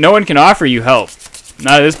 No one can offer you help.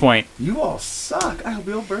 Not at this point. you all suck. I'll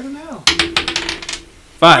be able to burn it out.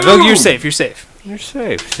 5. Oh, you're safe. You're safe. You're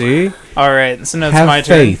safe. See? All right. So now it's Have my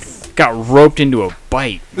faith. Got roped into a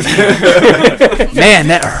bite. Man,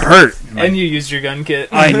 that hurt. turn. And you used your gun kit.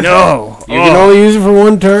 I know. You can only use it for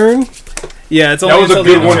one turn. Yeah, it's only That was a until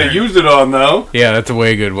the good one end. to use it on, though. Yeah, that's a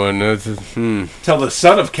way good one. That's Till the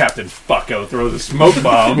son of Captain Fucko throws a smoke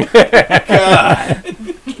bomb. God.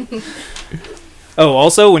 Oh,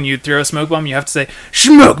 also, when you throw a smoke bomb, you have to say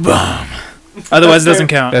smoke bomb. Otherwise, it doesn't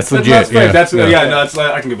count. That's That's legit. fair. Yeah, That's no. yeah. No, that's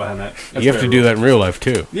I can get behind that. That's You have to fair. do that in real life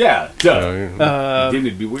too. Yeah, duh. So, Didn't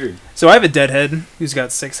it be weird? So I have a deadhead who's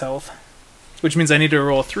got 6 health, which means I need to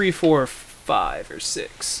roll 3, 4, 5, or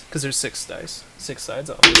 6 because there's 6 dice, 6 sides,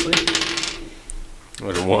 obviously.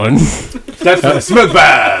 what a one. That's for the smoke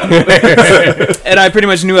bomb. And I pretty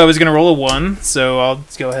much knew I was gonna roll a 1, so I'll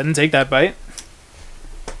just go ahead and take that bite.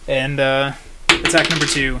 And attack number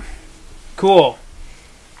 2. Cool.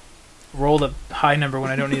 Rolled a high number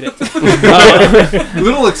when I don't need it. A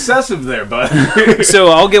little excessive there, bud. So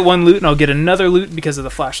I'll get 1 loot and I'll get another loot because of the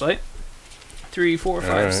flashlight. 3, 4, 5.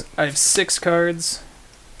 Alright. I have 6 cards,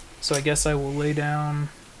 so I guess I will lay down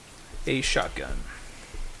a shotgun.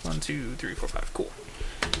 1, 2, 3, 4, 5. Cool.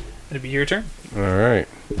 It'll be your turn. All right,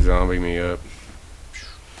 zombie me up.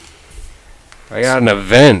 I got an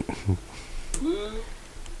event.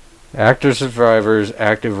 Active survivor's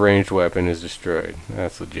active ranged weapon is destroyed.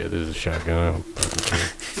 That's legit. This is a shotgun. I don't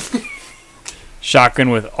fucking care. Shotgun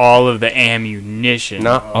with all of the ammunition.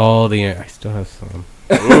 Not all the. I still have some.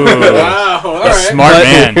 Ooh, Wow, all right. smart But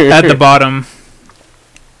man. at the bottom.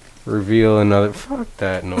 Reveal another. Fuck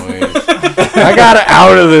that noise. I got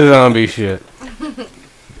out of the zombie shit.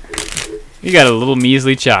 You got a little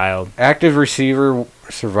measly child. Active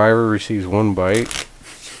survivor receives 1 bite.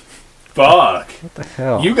 Fuck. What the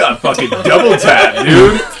hell? You got fucking double tap,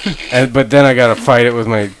 dude. But then I gotta fight it with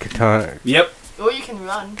my katana. Yep. Oh, you can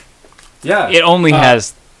run. Yeah. It only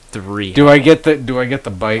has 3. Do I get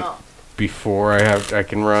the bite Oh. before I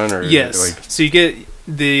can run, or is it Yes. like So you get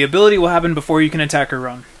the ability will happen before you can attack or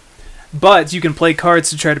run, but you can play cards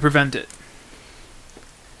to try to prevent it.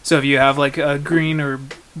 So if you have like a green or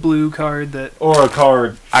blue card that Or a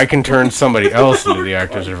card. I can turn somebody else into the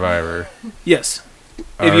active survivor? yes, if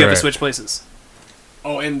you have to Alright. switch places.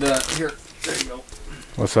 Oh, and here, there you go.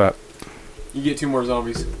 What's that? You get 2 more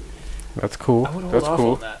zombies. That's cool. That's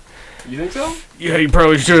cool. You think so? Yeah, you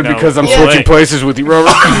probably should No. because I'm Yeah. switching places with you,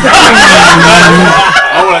 Robert.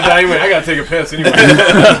 I want to die anyway. I gotta take a piss anyway.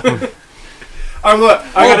 I'm look.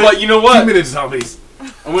 But you know 2 what? minute zombies.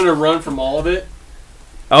 I'm gonna run from all of it,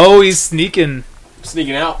 Oh, he's sneaking.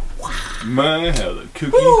 sneaking out. My how the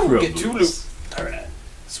cookie Woo, crumbles. get 2 loot. All right,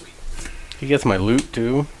 sweet. He gets my loot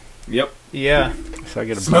too, Yep. Yeah, so I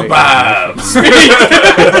get a Smoke bite. bombs.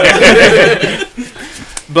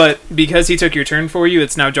 but because he took your turn for you,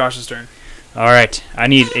 it's now Josh's turn. All right, I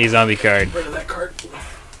need a zombie card. Rid of that card.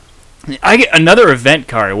 I get another event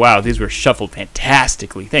card. Wow, these were shuffled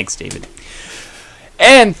fantastically. Thanks, David.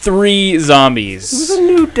 And 3 zombies. It was a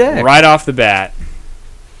new deck. Right off the bat.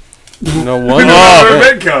 No one. Another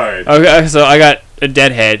red card. Okay, so I got a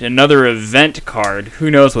deadhead, another event card. Who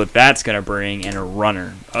knows what that's gonna bring, and a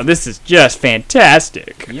runner. Oh, this is just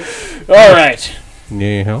fantastic. All right.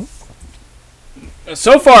 Need help?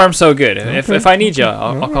 So far, I'm so good. If I need you,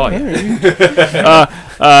 I'll call you.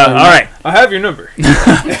 All right. I have your number.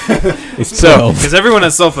 It's So- 12. Because everyone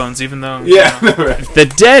has cell phones, even though... Yeah. The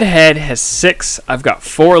deadhead has 6. I've got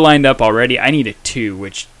 4 lined up already. I need a 2,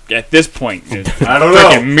 which at this point is I don't know.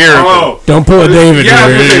 freaking miracle. Oh. Don't pull a David. Yeah,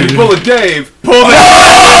 dude. pull a Dave. Pull the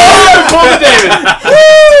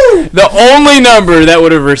David. The only number that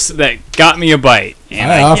would have that got me a bite.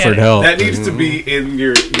 And I get offered it. help. That needs to be in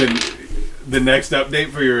your the next update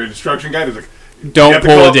for your instruction guide. Is like, you Don't have to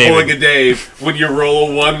pull call a it David. pulling a Dave when you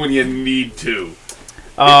roll a 1 when you need to.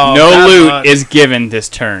 Oh, No bad loot luck. is given this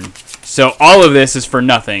turn. So all of this is for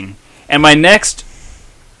nothing. And my next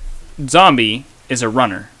zombie is a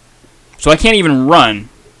runner. So I can't even run.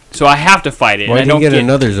 So I have to fight it. Why and I didn't don't you get get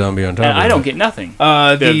another zombie on top and of it? I don't get nothing.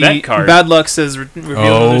 The the event card. bad luck says reveal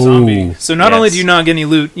another Oh. zombie. So not only Yes. do you not get any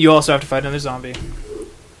loot, you also have to fight another zombie.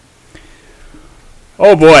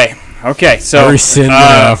 Oh boy. Okay, so I rescind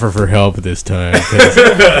my offer for help this time. 'Cause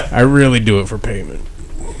I really do it for payment.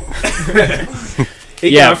 He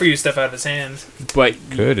Yeah. can offer you stuff out of his hand. but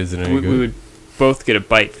Good, isn't it? we would both get a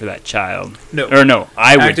bite for that child. No. Or no,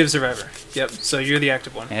 I would. Active survivor. Yep. So you're the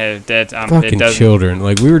active one. That, it Fucking doesn't. children.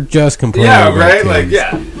 Like, we were just complaining Yeah, about right? kids. Like,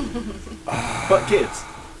 yeah. Fuck kids.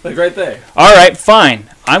 Like, right there. All right, fine.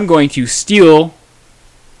 I'm going to steal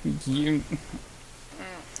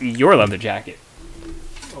your leather jacket.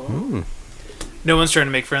 No one's trying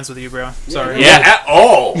to make friends with you, bro. Sorry. Yeah. At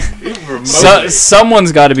all. Even remotely.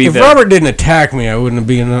 Someone's got to be If there. Robert didn't attack me, I wouldn't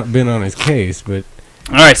have been on his case, but...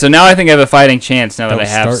 All right, so now I think I have a fighting chance. Now that Don't I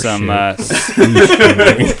have start some.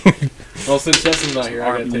 Well, since Justin's not here,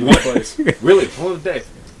 I gotta take his place. Really, pull a Dave.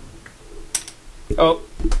 Oh.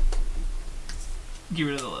 Get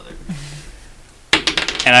rid of the leather.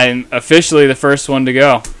 And I'm officially the first one to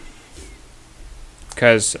go.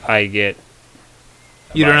 Because I get.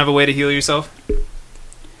 You don't have a way to heal yourself?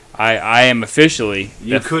 I am officially.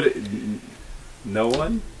 You the- could. No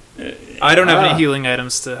one? I don't have Ah. any healing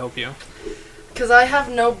items to help you. Because I have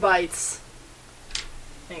no bites.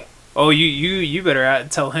 Oh, you better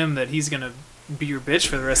tell him that he's gonna be your bitch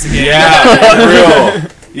for the rest of the game. Yeah, for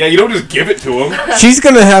real. Yeah, you don't just give it to him. She's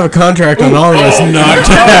going to have a contract on all of us not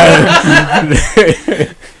to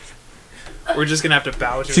have... We're just gonna have to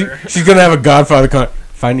bow to her. She's going to have a Godfather contract.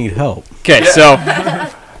 If I need help. Okay, so.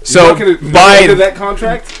 So by by that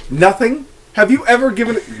contract, nothing. Have you ever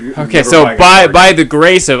given it? okay, Never so mind. by the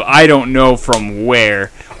grace of I don't know from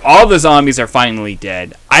where, all the zombies are finally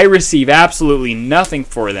dead. I receive absolutely nothing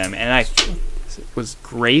for them, and I was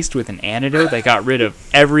graced with an antidote that got rid of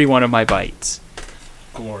every one of my bites.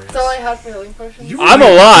 Glorious. That's all I had for healing potions. I'm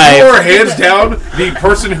alive. You are hands down the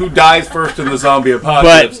person who dies first in the zombie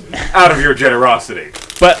apocalypse out of your generosity.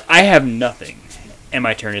 But I have nothing, and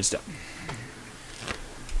my turn is done.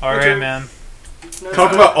 Alright, man. No,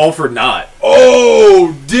 Talk about all for naught.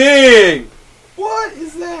 Oh, dang! What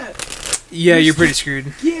is that? Yeah, you're pretty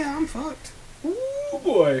screwed. Yeah, I'm fucked. Ooh,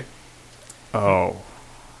 boy. Oh.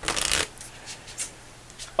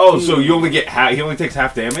 Oh, so you only get half. He only takes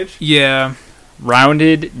half damage. Yeah.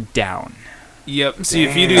 Rounded down. Yep. See,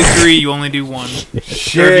 if you do 3, you only do 1.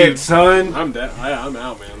 Shit, son. I'm dead. I'm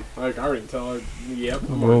out, man. Like, I already tell her. Yep.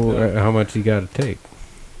 I'm Well, already dead. how much you got to take?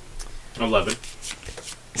 11.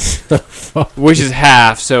 Which is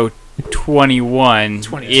half, so 21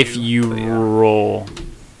 22, if you but yeah. roll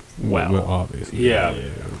well. obviously. Yeah.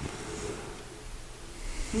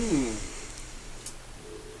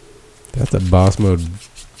 That's a boss mode.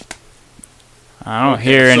 I don't Okay,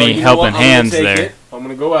 hear so any you know helping what? I'm gonna hands take there. it, I'm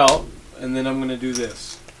gonna go out, and then I'm gonna do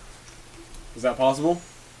this. Is that possible?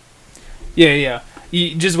 Yeah.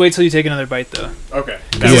 You just wait till you take another bite, though. Okay.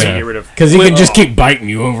 That way Yeah. you get rid of. Because he can just keep biting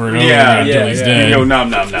you over and over Yeah, until yeah, he's yeah. dead. You go nom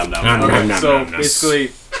nom nom nom. Nom, nom. nom, Okay, nom, so nom, nom.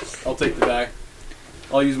 basically, I'll take the die.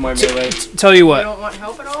 I'll use my melee. Tell you You what. don't want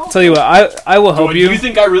help at all? Tell you what. I will help Do you. you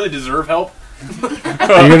think I really deserve help? Are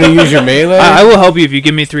you going to use your melee? I will help you if you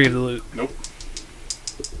give me 3 of the loot. Nope.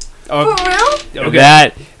 Oh, For real? okay.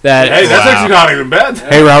 That Hey, that's Wow. actually not even bad.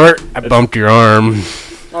 Hey, Robert, I bumped your arm.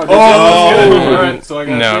 Oh, Oh. Alright, so I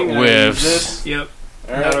got No, a thing, and I use whiffs. this. Yep.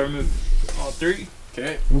 Now Alright, remove all 3.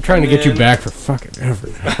 okay. I'm trying to get you And back for fucking ever.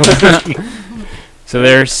 so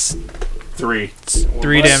there's 3.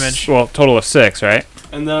 3 damage. well total of 6, right?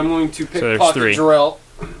 And then I'm going to So there's pickpocket 3. Jarrell.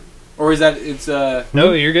 Or is that, it's,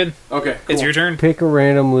 No, you're good. okay, cool. It's your turn. Pick a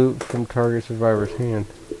random loot from target survivor's hand.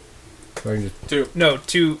 So I can just... No,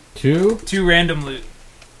 2 2? random loot.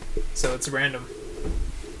 So it's random.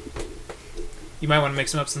 You might want to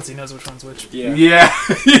mix them up since he knows which one's which. Yeah, Yeah.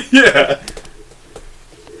 Yeah.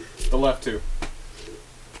 the left two.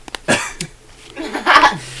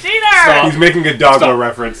 Cheater! He's making a doggo Stop.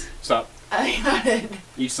 reference. Stop. I got it.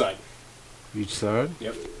 Each side. Each side?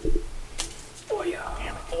 Yep. Oh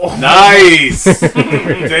yeah. Nice.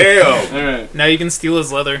 Damn. All right. Now you can steal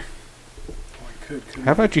his leather.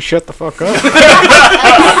 How about you shut the fuck up? You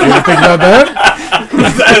ever think about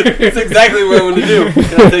that? That's exactly what I want to do. Can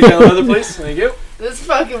I take that leather, please? Thank you. This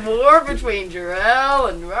fucking war between Jarrell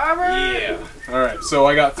and Robert. Yeah. All right. So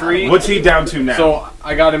I got 3. What's he down to now? So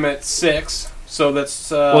I got him at 6. So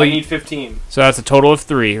that's Well, I you- need 15. So that's a total of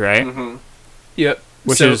 3, right? Mm-hmm. Yep.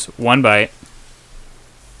 Which So- is 1 bite.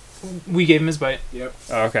 We gave him his bite. Yep.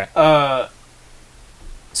 Oh, okay.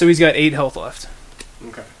 So he's got 8 health left.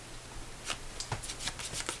 Okay.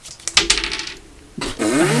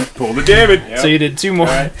 Pull the damage. Yep. So you did 2 All more.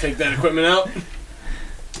 right. Take that equipment out.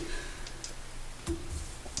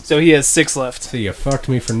 So he has 6 left. So you fucked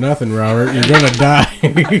me for nothing, Robert. You're gonna die. All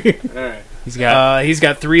right. He's got He's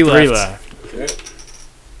got 3 left. 3 left. Okay.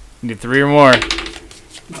 Need 3 or more.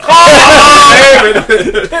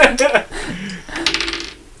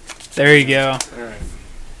 There you go. All right.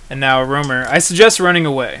 And now Romer. I suggest running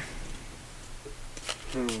away.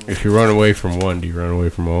 If you run away from one, do you run away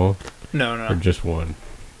from all? No, Or no. just one?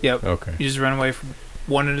 Yep. Okay. You just run away from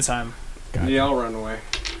one at a time. Gotcha. Yeah, I'll run away.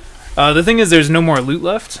 The thing is, there's no more loot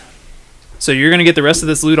left. So you're going to get the rest of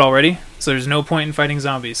this loot already. So there's no point in fighting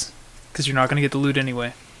zombies. Because you're not going to get the loot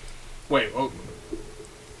anyway. Wait. Oh.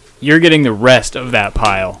 You're getting the rest of that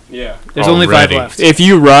pile. Yeah. There's only 5 Already. left. If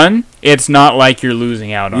you run, it's not like you're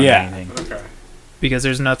losing out on Yeah. anything. Okay. Because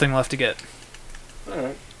there's nothing left to get. All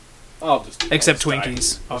right. I'll just. Except I'll just die.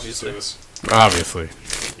 Twinkies, Let's just do obviously. this. Obviously.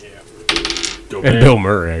 Yeah. Go And back. Bill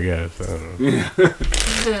Murray, I guess. I don't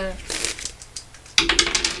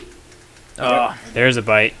know. There's a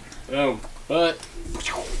bite. Oh, but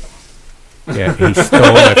Yeah, he stole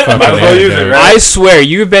my fucking Might as well use it, antidote. right? I swear,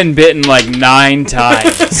 you've been bitten like 9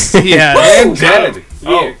 times. Yeah. And dead.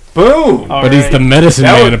 yeah, Boom. But he's the medicine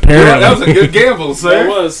man, apparently. That was a good gamble, that sir.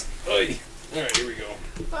 was. Oy. All right, here we go.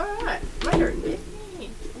 Alright, my turn. Yay.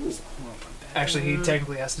 Actually, he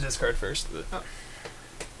technically has to discard first. But.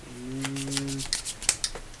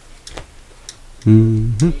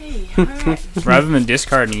 Hey, alright. Rather than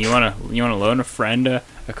discarding, you wanna loan a friend a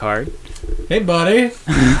card? Hey, buddy.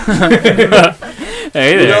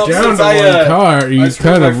 Hey You there. know, Down since to I, one car. I You screwed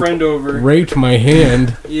kind my of friend over. raped my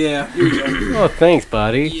hand. Yeah. Here we go. Oh, thanks,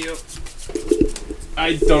 buddy. Yep.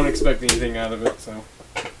 I don't expect anything out of it, so.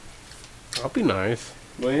 I'll be nice.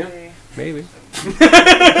 Will you? Maybe.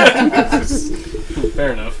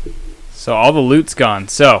 Fair enough. So all the loot's gone.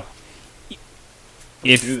 So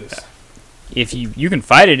Let's do this. if you can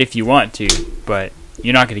fight it if you want to, but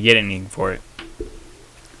you're not gonna get anything for it.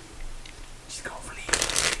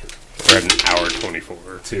 We're at an hour 24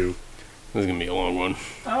 or 2. This is gonna be a long one.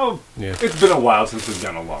 Oh, Yeah. it's been a while since we've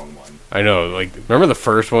done a long one. I know. Like, remember the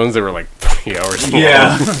first ones? They were like 3 hours long.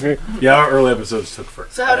 Yeah. Yeah, our early episodes took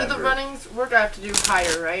forever. So how do the runnings work? I have to do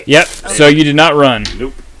higher, right? Yep. So you did not run.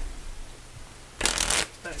 Nope.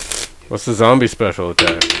 What's the zombie special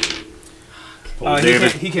attack?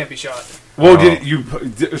 He can't be shot. Well, Oh. did you?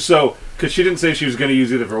 So, because she didn't say she was going to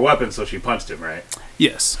use it of her weapon, so she punched him, right?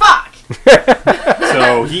 Yes. Fuck!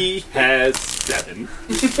 So he has 7,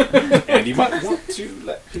 and you might want to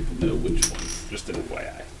let people know which one. Just an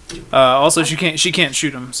FYI. Also, she can't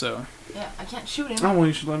shoot him. So. Yeah, I can't shoot him. Oh well,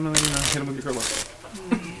 you should let him know. Hit him with your crowbar.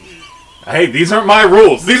 Hey, these aren't my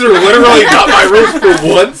rules. These are literally not my rules for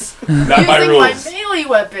once. Not my Using my rules. melee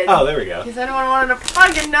weapon. Oh, there we go. Because anyone wanted to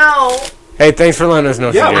fucking know. Hey, thanks for letting us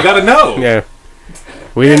know. Yeah, CJ. we gotta know. Yeah.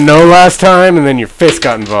 We didn't know last time, and then your fist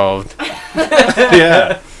got involved.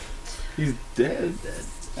 Yeah. He's dead.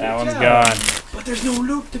 That one's gone. But there's no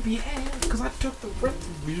loot to be had because I took the rest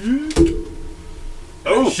of it.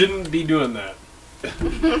 Oh. I shouldn't be doing that.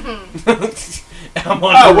 I'm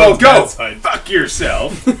on Oh, the well, road go. bad side. Fuck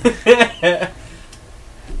yourself.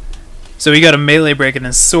 So he got a melee break and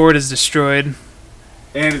his sword is destroyed.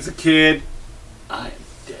 And it's a kid. I am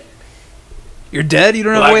dead. You're dead. You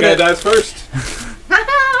don't have a way Black guy to. dies first.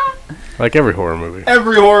 Like every horror movie.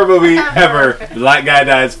 Every horror movie ever, black guy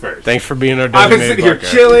dies first. Thanks for being our I've been designated sitting here black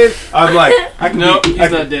guy. chilling. I'm like, I can No, be, he's I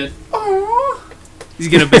can, not dead. He's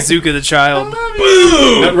gonna bazooka the child.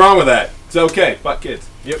 Boom! Nothing wrong with that. It's okay. Fuck kids.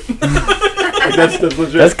 Yep. that's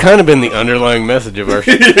legit. That's kind of been the underlying message of our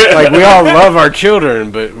Like, we all love our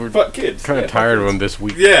children, but we're fuck kids. kind of Yeah, tired fuck of them this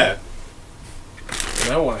week. kids. Yeah.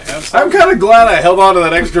 And I want to have some. I'm kind of glad I held on to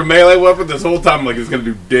that extra melee weapon this whole time. Like it's gonna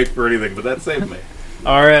do dick for anything, but that saved me.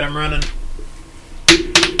 All right, I'm running.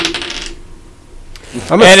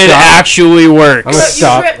 I'm And it actually works. I'm gonna You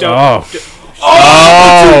stop. tripped. Oh.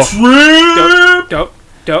 Oh! Dope.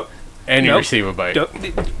 Dope. And you Nope. receive a bite. Dope.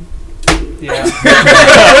 Yeah.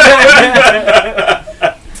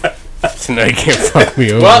 So now Now you can't fuck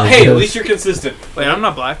me over. Well, hey, at because- least you're consistent. Wait, I'm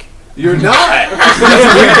not black. You're not.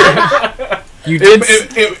 You did.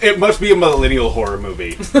 It must be a millennial horror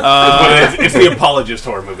movie. But it's the apologist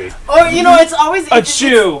horror movie. Or it's always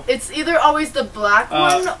Achoo. it's either always the black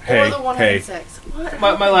one or hey, the one hey. having sex.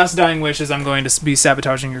 What? My last dying wish is I'm going to be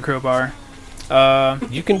sabotaging your crowbar.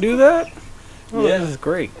 You can do that? Oh, Yeah. This is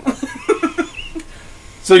great.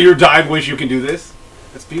 So your dying wish you can do this?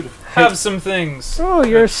 That's beautiful. Have some things. Oh,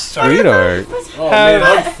 you're a sweetheart. Oh man,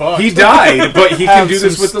 I'm fucked. He died, but he can Have do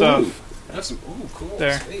this some with the stuff. loot. That's some. Ooh, cool.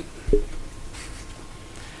 There. Sweet.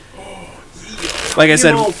 Like I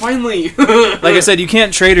said, Finally. like I said, you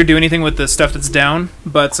can't trade or do anything with the stuff that's down,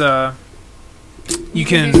 but you do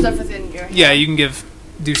can. stuff within your hand. Yeah, you can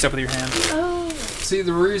do stuff with your hand. Oh. See,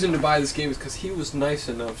 the reason to buy this game is because he was nice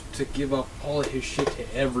enough to give up all of his shit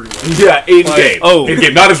to everyone. Yeah, in game. oh. In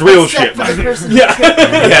game, not his real Except shit. for the mind you. person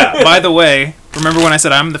Yeah, yeah, By the way, remember when I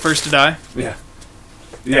said I'm the first to die? yeah.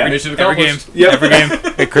 Mission Every game. accomplished. Yeah. Every game.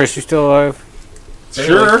 Hey, Chris, you still alive?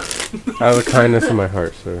 Sure. Out of the kindness of my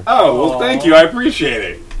heart, sir. Oh well, thank you. I appreciate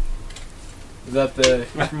it. Is that the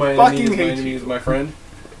my Fucking enemy is my hate enemy you. is my friend?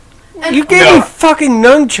 You gave No. me fucking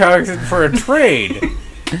nunchucks for a trade.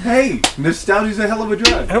 Hey, nostalgia's a hell of a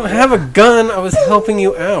drug. I don't have a gun. I was helping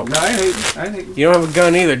you out. No, I hate you. You don't have a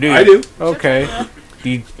gun either, do you? I do. Okay. Do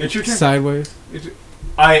you It's your turn. sideways?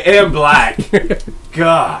 I am black.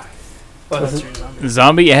 God. Oh, that's your zombie.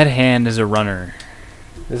 Zombie at hand is a runner.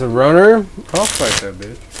 There's a runner. I'll fight that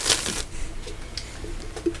bitch.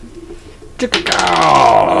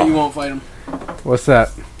 Oh, you won't fight him. What's that?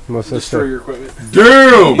 What's this? Destroy say? your equipment.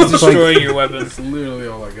 Damn. He's destroying your weapons. That's literally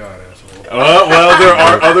all I got, asshole. Well, there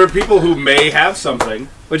are other people who may have something.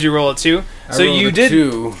 Would you roll a 2? I So rolled you a did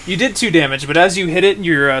 2. you did 2 damage, but as you hit it,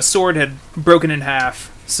 your sword had broken in half.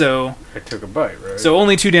 So I took a bite, right? so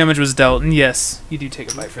only 2 damage was dealt, and yes, you do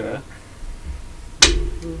take a bite for that.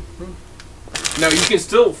 Now you can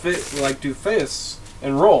still do fists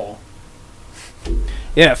and roll.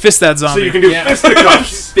 Yeah, fist that zombie. So you can do Yeah.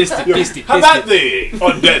 fisticuffs. Fisted. How about thee,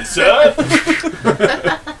 undead sir?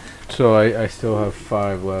 So I still have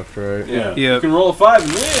 5 left, right? Yeah. Yeah. You can roll a 5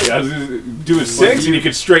 and win. Yeah, do a 6 and you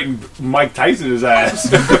could straighten Mike Tyson's ass.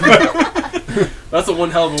 That's a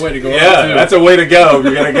one hell of a way to go. out, Yeah, too. that's a way to go.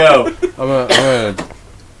 You're gonna go. I'm gonna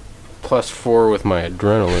 +4 with my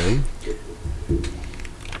adrenaline.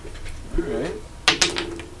 Alright.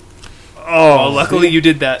 Oh, luckily you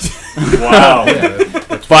did that. Wow.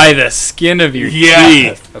 By the skin of your Yeah.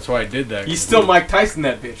 teeth. That's why I did that. He's still Mike Tyson,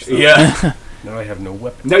 that bitch. though. Yeah. Now I have no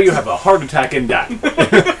weapon. Now you have a heart attack and die. All He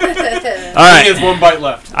right, has one bite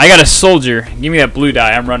left. I got a soldier. Give me that blue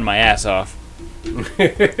die. I'm running my ass off.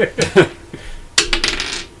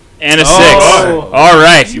 And a 6. Oh. All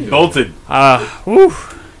right. You bolted. Whew.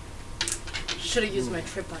 Should have used my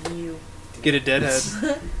trip on you. Get a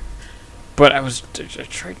deadhead. But I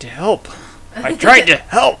tried to help. I tried to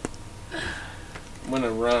help. I'm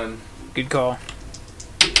gonna run. Good call.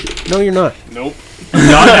 No, you're not. Nope.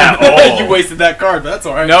 Not at all. You wasted that card, but that's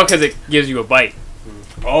alright. No, because it gives you a bite.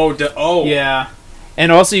 Oh, Yeah.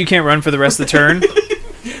 And also you can't run for the rest of the turn.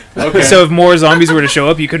 Okay. So if more zombies were to show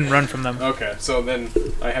up, you couldn't run from them. Okay, so then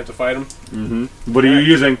I have to fight him. Mm-hmm. What are you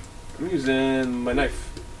using? I'm using my knife.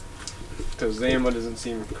 Because Zama doesn't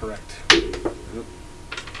seem correct.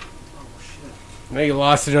 Now you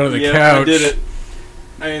lost it under the Yep, couch. I did it.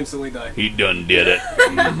 I instantly died. He done did it.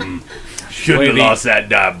 Shouldn't Wait, have the- lost that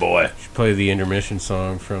die, boy. Should play the intermission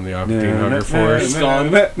song from the Opportune Hunger Force. Go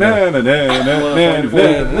ahead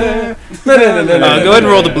and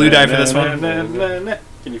roll the blue die for this one.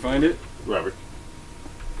 Can you find it? Robert.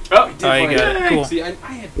 Oh, you did Oh, you find got it. Cool. See, I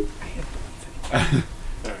had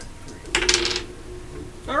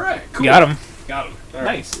Alright, cool. You got him. Got him. All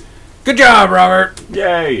right. Nice. Good job, Robert.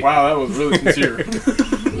 Yay. Wow, that was really sincere.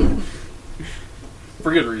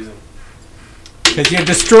 For good reason. Because you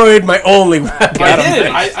destroyed my only weapon. I did.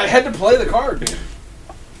 I had to play the card, man.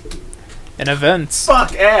 An events.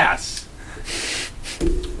 Fuck ass.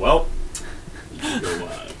 Well.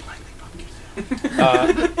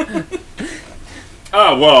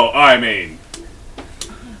 Oh, well, I mean.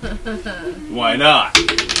 Why not?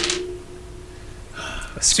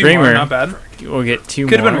 Screamer. Not bad. We'll get 2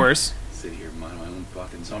 Could more. have been worse. Sit here, mind my own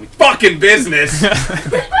fucking zombie. Fucking business!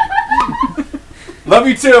 Love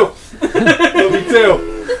you too! Love you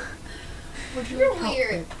too! You're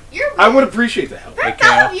weird. You're weird. I would appreciate the help. Both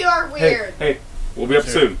of you are weird. Hey, we'll be up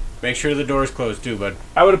soon. Make sure the door's closed too, bud.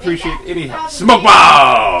 I would appreciate any help. Smoke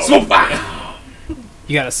bomb! Smoke bomb!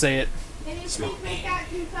 You gotta say it. Can you please make that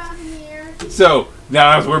 2,000 years? So,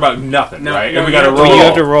 now we're about nothing, No, right? no, and we gotta you roll. You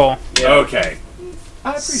have to roll. Okay. I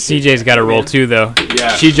appreciate CJ's got to roll too, though. it.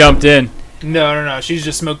 Yeah. She jumped in. No. She's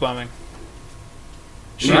just smoke bombing.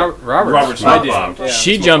 Robert I smoke did. bombed. Yeah,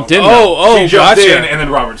 She smoke jumped bomb. in. though. Oh, She jumped gotcha. in, and then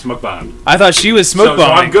Robert smoke bombed. I thought she was smoke So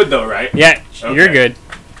bombing. I'm good though, right? Yeah, you're Okay. good.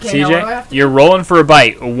 Okay, now what do I CJ, have to you're rolling for a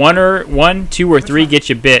bite. 1, 2, or 3 get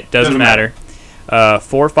you bit. Doesn't Doesn't matter.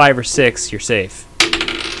 4, 5, or 6, you're safe.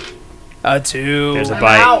 2. There's a I'm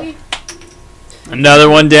bite. out. Another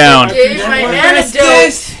one down. Gave my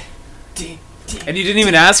antidote. And you didn't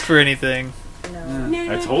even ask for anything.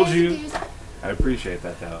 I told you. I appreciate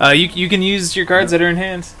that though. You can use your cards that are in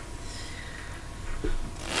hand.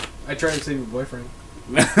 I tried to save your boyfriend.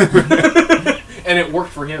 And it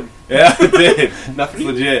worked for him. Yeah, it did. Nothing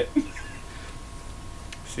legit.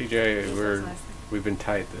 CJ, we've been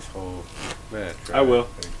tight this whole match. Right? I will.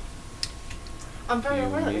 I'm very You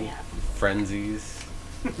aware that we and me. have. Frenzies.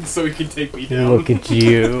 So he can take me down. Look at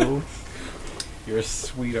you. You're a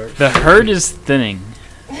sweetheart. The herd is thinning.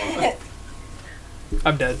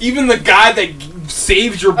 I'm dead. Even the guy that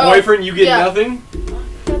saved your Oh, boyfriend, you get yeah. nothing? I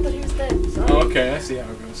forgot that he was dead. Sorry. Oh, okay, I see how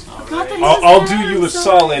it goes. I forgot that he was I'll dead. do you I'm a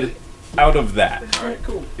sorry. solid out of that. Alright,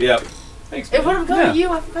 cool. Yep. Thanks, It man. would have gone Yeah. to you.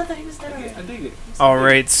 I forgot that he was dead. I already. dig it. All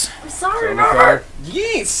right. I'm sorry, So Robert. You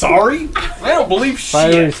ain't sorry. I don't believe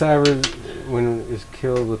Firing shit. cyber when is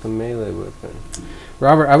killed with a melee weapon.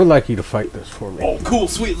 Robert, I would like you to fight this for me. Oh, cool,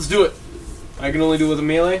 sweet, let's do it. I can only do it with a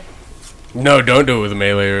melee? No, don't do it with a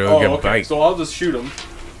melee or you'll Oh, get a okay, bite. so I'll just shoot him.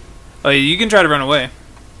 Oh, you can try to run away.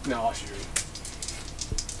 No, I'll shoot him.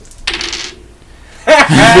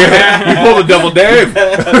 You pulled a double Dave.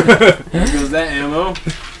 There goes that ammo.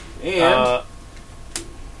 And...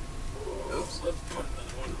 oops, let's put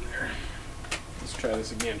another one in there. Let's try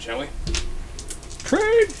this again, shall we?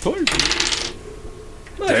 Trade, please.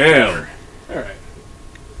 Damn. Alright.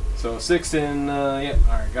 So 6 and, yep,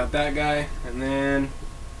 alright, got that guy. And then,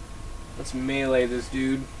 let's melee this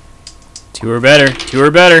dude. 2 or better. 2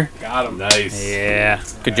 or better. Got him. Nice. Yeah.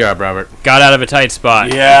 Good job, Robert. Got out of a tight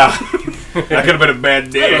spot. Yeah. That could have been a bad I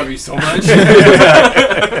day. love you so much.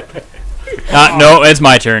 No, it's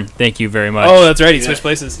my turn. Thank you very much. Oh, that's right. He switched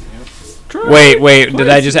places. Wait. Did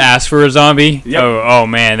I just ask for a zombie? Yep. Oh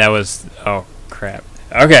man, that was... Oh, crap.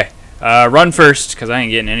 Okay. Run first, because I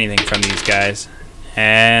ain't getting anything from these guys.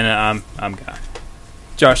 And I'm gone.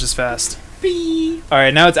 Josh is fast. All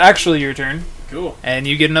right, now it's actually your turn, Cool. and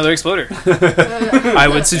you get another exploder. I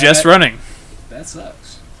would suggest running. That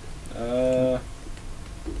sucks.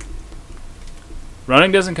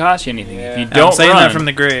 Running doesn't cost you anything. If you Yeah. don't I'm saying run, that from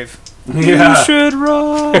the grave. Yeah. Should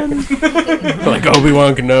run. Like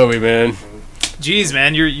Obi-Wan Kenobi, man. Jeez,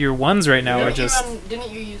 man, your ones right now are Didn't you just didn't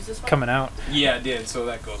you use this one? coming out. Yeah, it did, so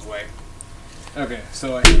that goes away. Okay,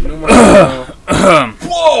 so I have no more ammo.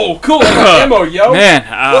 Whoa, cool, I got ammo, yo! man,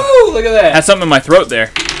 Woo, look at that! had something in my throat there.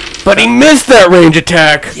 But he missed that range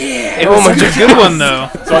attack. It was a good one though.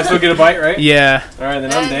 So I still get a bite, right? Yeah, Alright,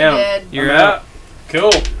 then I'm And down. dead. you're I'm out.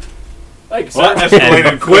 Cool. Like, Well, that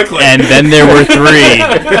escalated quickly. And then there were 3.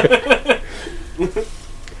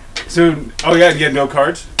 So, oh yeah, you had no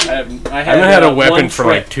cards? I haven't had a weapon one for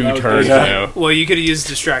like trick. 2 That was turns good. now. Well, you could have used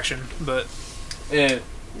distraction, but Yeah.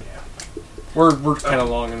 We're kind of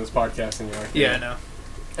long in this podcast anyway. yeah, no.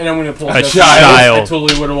 And I'm gonna pull A this child. I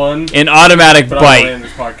totally would have won, An automatic but I'm gonna bite. end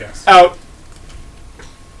this podcast. Out.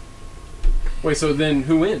 Wait, so then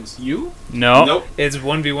who wins? You? No. Nope. It's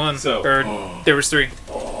 1v1. So- or there was 3.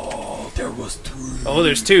 Oh, there was 3. Oh,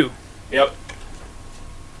 there's 2. Yep.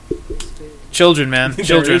 Children, man,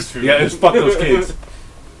 children. Yeah, just fuck those kids.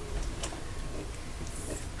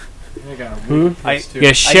 I got I- Yeah, I do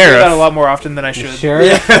that a sheriff. lot more often than I should.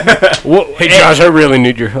 Sheriff? Hey, Josh, I really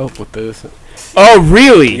need your help with this. Oh,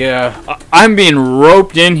 really? Yeah. I'm being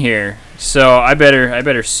roped in here, so I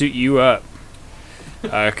better suit you up.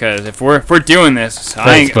 Cause if we're doing this,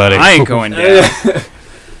 Thanks, buddy. I ain't going down.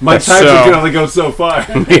 My So- times can only go so far.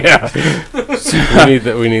 Yeah.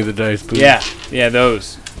 We need the dice, please. Yeah,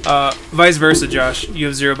 those. Vice versa, Josh. You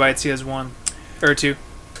have 0 bites. He has 1 or 2.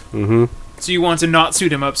 Mm-hmm. So you want to not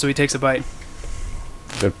suit him up so he takes a bite.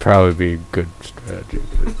 That'd probably be a good strategy.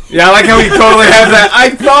 Yeah, I like how he totally has that. I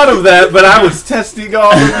thought of that, but I was testing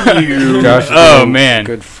all of you. Josh is Oh, a man.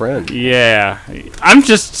 good friend. Yeah, I'm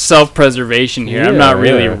just self-preservation here. I'm not Yeah,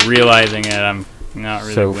 really yeah. realizing it. I'm not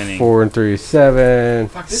really So winning. 4 and 3 is 7.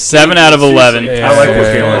 7 out of 11. Yeah. I like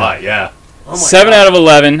this game Yeah. a lot, yeah. Oh my 7 out of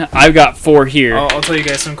 11. I've got 4 here. I'll tell you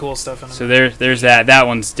guys some cool stuff in a So minute. there's that. That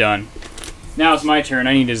one's done. Now it's my turn.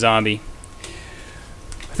 I need a zombie.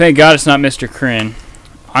 Thank God it's not Mr. Kryn.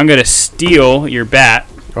 I'm gonna steal your bat.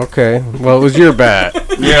 Okay. Well, it was your bat.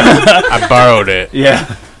 Yeah. I borrowed it.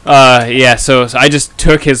 Yeah. Yeah. So I just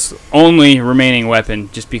took his only remaining weapon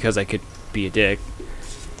just because I could be a dick.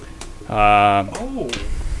 Oh.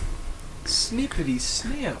 Snippity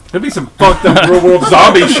snap. There'd be some fucked up real world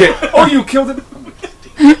zombie shit. Oh, you killed him.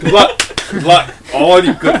 Good luck. Good luck. All of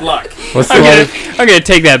you, good luck. What's the I'm gonna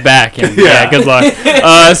take that back. And, yeah, good luck.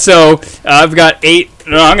 So I've got 8.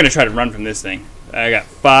 No, I'm gonna try to run from this thing. I got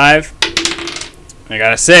 5. I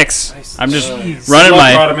got a 6. Nice. I'm just Good running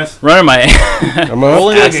luck, my Rodimus. I'm up.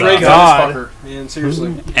 Rolling like Thank great God. fucker. Man,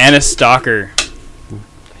 seriously. and a stalker.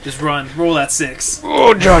 Just run. Roll that 6.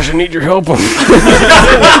 Oh, Josh, I need your help.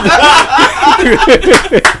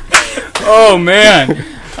 Oh man,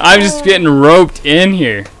 I'm just getting roped in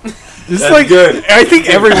here. This That's good. I think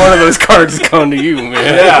every one of those cards has gone to you, man.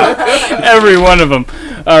 Yeah. Every one of them.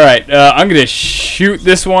 All right, I'm gonna shoot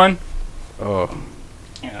this one. Oh,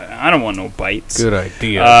 I don't want no bites. good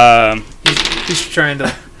idea. He's trying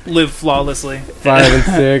to live flawlessly. 5 and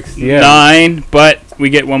 6. Yeah. 9, but we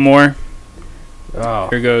get one more. Oh.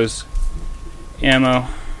 Here goes ammo.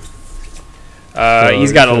 So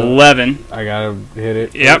He's got it's a- 11. I gotta hit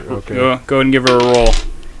it. Yep. Okay. Go ahead and give her a roll.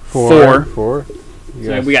 4. You So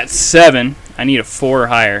guys- we got 7. I need a 4 or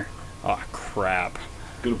higher. Oh crap.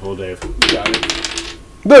 Good pull, Dave.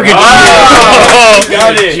 Look at Oh,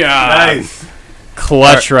 Got good it. job. Nice.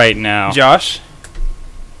 Clutch right now. Josh.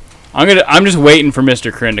 I'm just waiting for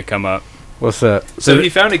Mr. Kryn to come up. What's that? So he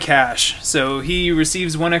found a cache. So he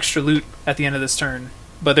receives 1 extra loot at the end of this turn.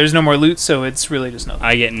 But there's no more loot, so it's really just nothing.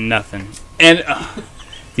 I get nothing. And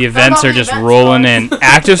the events about are the just events, rolling though? in.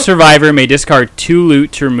 Active survivor may discard 2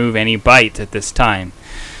 loot to remove any bite at this time.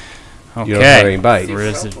 Okay. You don't have any bites.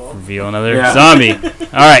 Where's it reveal another Yeah. zombie? All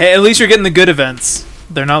right. Hey, at least you're getting the good events.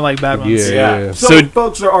 They're not like bad ones. Yeah. So, So-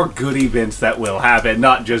 folks, there are good events that will happen,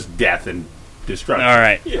 not just death and destruction. All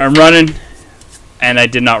right. I'm running, and I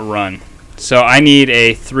did not run. So I need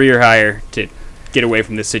a 3 or higher to get away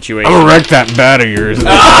from this situation. I'm gonna wreck that bat of yours.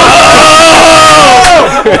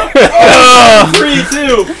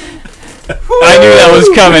 3-2. I knew that was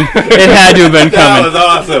coming. It had to have been That coming. was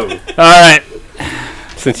awesome. All right.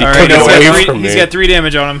 Since you All took right, it away from he's me. got 3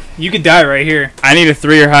 damage on him. You could die right here. I need a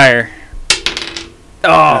 3 or higher.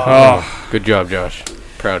 Oh. Good job, Josh.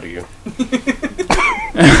 Proud of you.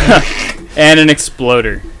 And an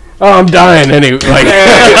exploder. Oh, I'm dying anyway. Like,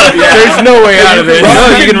 there's no way out of this.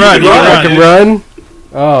 No, you can run. You I can can run. run.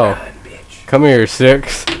 Oh, come here,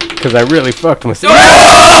 6. Because I really fucked myself.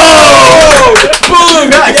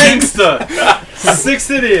 Boom! Gangsta! 6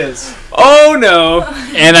 it is. Oh no.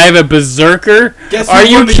 And I have a berserker. Guess Are who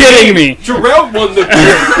you won the kidding game? me? Jarrell won the game.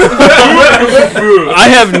 I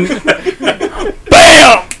have.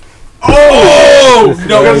 Bam! Oh!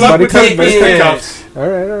 No, good luck Buddy with cup, the buddy handcuffs.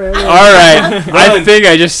 Alright. All right. I think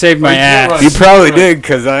I just saved my ass. You probably did,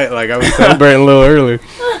 because I was celebrating a little early.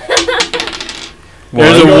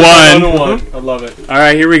 There's a 1. I love it. All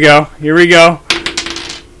right, here we go.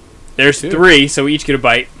 There's 3, so we each get a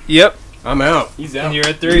bite. Yep. I'm out. He's out. And you're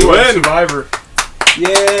at 3. You win. Survivor. Yeah.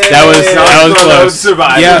 That was close.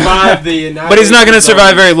 Survive. Yeah. Survived the But he's not going to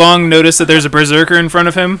survive very long. Notice that there's a berserker in front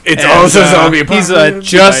of him. It's and, also zombie He's apocalypse.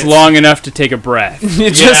 Just long enough to take a breath.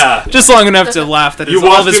 just long enough to laugh that You all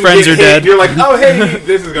of watched his him friends get are hit, dead. You're like, oh, hey,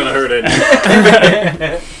 this is going to hurt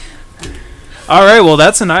it. All right, well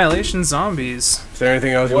that's Annihilation Zombies. Is there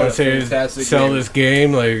anything else you What want to a say? fantastic Sell game. this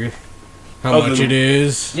game, like how Other much than- it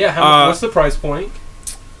is. Yeah, what's the price point?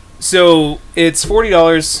 So it's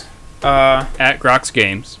 $40. At Grox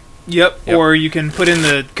Games. Yep. Yep. Or you can put in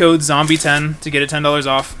the code Zombie10 to get it $10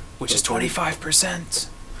 off, which is 25%.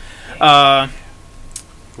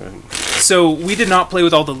 So we did not play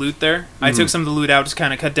with all the loot there. I took some of the loot out to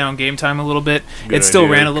kind of cut down game time a little bit. Good It still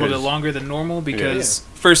idea, ran a little bit 'cause- longer than normal because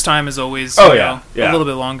first time is always Oh, you yeah, know, yeah. a little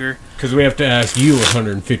bit longer. Because we have to ask you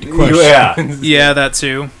 150 questions. Yeah. Yeah, that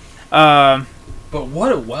too. But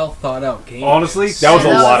what a well thought out game. Honestly, it is. that was a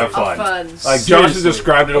Yeah, lot that of was fun. fun. Like, Josh has Seriously.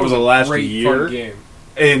 described it over the last Great year fun game.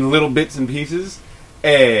 in little bits and pieces,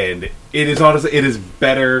 and it is honestly, it is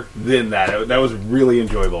better than that. That was really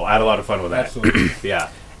enjoyable. I had a lot of fun with that. Absolutely. Yeah.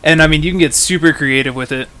 And I mean, you can get super creative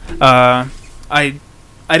with it. I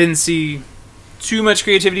didn't see too much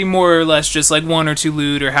creativity, more or less just like 1 or 2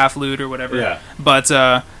 loot or half loot or whatever. Yeah. But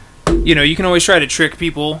you know, you can always try to trick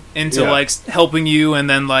people into Yeah. like helping you, and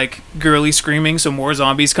then like girly screaming, so more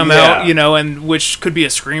zombies come Yeah. out. You know, and which could be a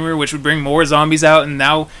screamer, which would bring more zombies out. And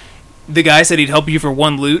now the guy said he'd help you for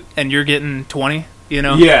 1 loot, and you're getting 20. You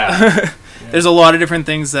know. Yeah. There's a lot of different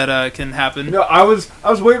things that can happen. No, I was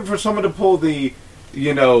waiting for someone to pull the,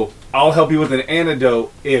 I'll help you with an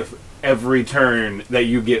antidote if every turn that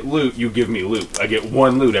you get loot, you give me loot. I get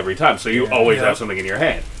 1 loot every time, so you always Yeah. have something in your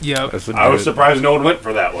hand. Yeah. That's I was surprised no one went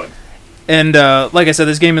for that one. And like I said,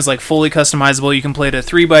 this game is like fully customizable. You can play to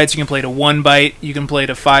 3 bytes, you can play to 1 byte, you can play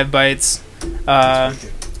to 5 bytes.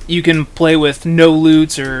 you can play with no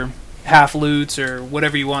loots or half loots or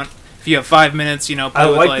whatever you want. If you have 5 minutes, play I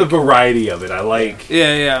with like the variety of it. I like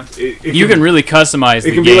yeah. it You can really customize the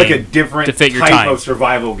it can game be like a different to fit your type time. of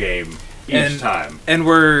survival game each And- time. And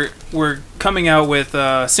we're coming out with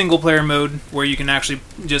single player mode where you can actually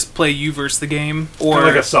just play you versus the game, Or or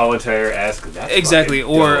like a solitaire-esque. That's Exactly,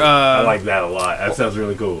 fucking or, dope. I like that a lot. That sounds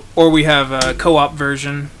really cool. or we have a co-op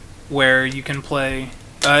version where you can play.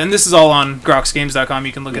 And this is all on groxgames.com.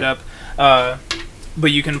 You can look it up.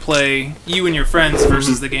 But you can play you and your friends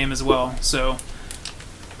versus the game as well. So,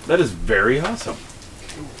 That is very awesome.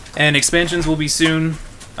 and expansions will be soon.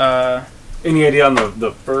 Any idea on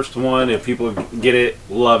the first one? If people get it,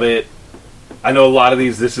 love it. I know a lot of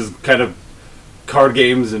this is kind of card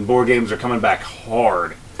games and board games are coming back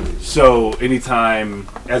hard. So anytime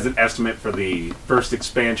as an estimate for the first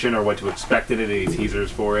expansion or what to expect in it, any teasers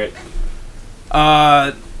for it?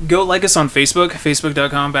 Go like us on Facebook,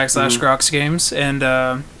 facebook.com/groxgames, and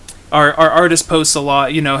our artist posts a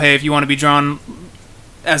lot. Hey, if you want to be drawn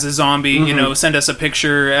as a zombie, send us a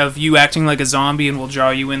picture of you acting like a zombie, and we'll draw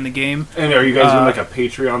you in the game. And are you guys doing like a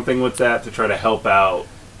Patreon thing with that to try to help out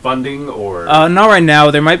funding or? Not right now.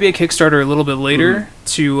 There might be a Kickstarter a little bit later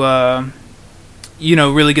to,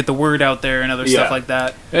 really get the word out there and other Yeah. stuff like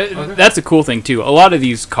that. That's a cool thing too. A lot of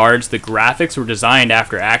these cards, the graphics were designed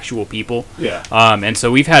after actual people. Yeah. And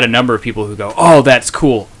so we've had a number of people who go, "Oh, that's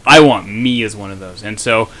cool. I want me as one of those." And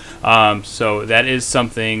so, so that is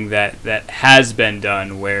something that has been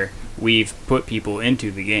done where we've put people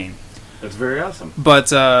into the game. That's very awesome.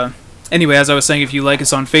 But anyway, as I was saying, if you like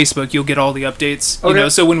us on Facebook, you'll get all the updates. Okay.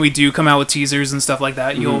 So when we do come out with teasers and stuff like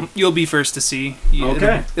that, you'll be first to see.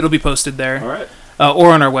 Okay. It'll be posted there. All right.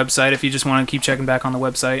 Or on our website if you just want to keep checking back on the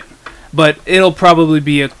website. But it'll probably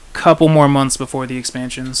be a couple more months before the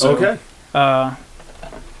expansion. So, Okay.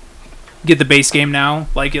 Get the base game now.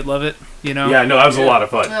 Like it, love it. Yeah, no, that was a lot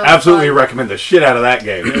of fun. That was Absolutely fun. recommend the shit out of that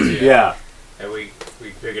game. Yeah. And we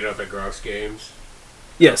pick it up at Grox Games.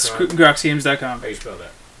 Yes, Okay. groxgames.com. How you spell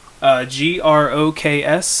that?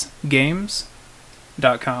 GROKS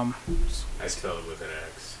games.com. I spell it with an X.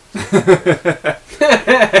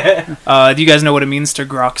 Do you guys know what it means to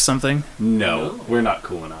grok something? No, we're not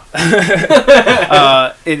cool enough.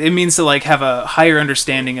 It means to have a higher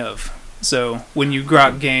understanding of. So when you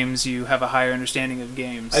grok games, you have a higher understanding of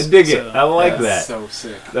games. I dig So, it. I like yeah. that. So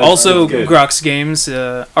sick. Also, that's good. Grox Games,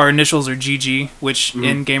 our initials are GG, which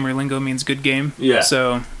in gamer lingo means good game. Yeah.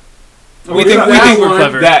 So We think we're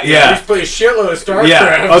clever. That, We yeah. used to play a shitload of StarCraft.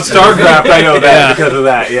 Yeah. Oh, StarCraft, I know that Yeah. because of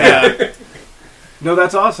that. Yeah. No,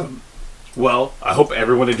 that's awesome. Well, I hope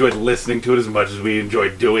everyone enjoyed listening to it as much as we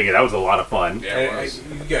enjoyed doing it. That was a lot of fun. Yeah, you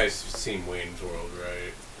guys seen Wayne's World,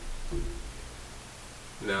 right?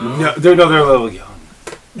 No. No, they're a little young.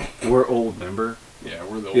 We're old, remember? Yeah,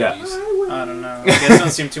 we're the Yeah. oldies. I don't know. You guys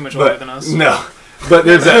don't seem too much older than us. No. But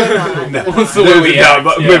there's a no, What's the way we act?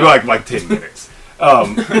 but Yeah. maybe like 10 minutes.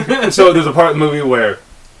 So there's a part of the movie where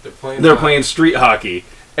they're playing street hockey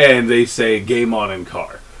and they say game on in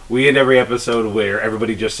car. We end every episode where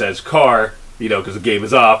everybody just says car, because the game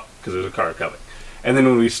is off because there's a car coming. And then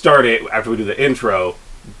when we start it, after we do the intro,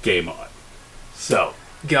 game on. So,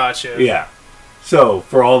 Gotcha. yeah. So,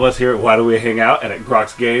 for all of us here at Why Do We Hang Out and at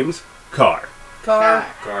Grox Games, car. Car.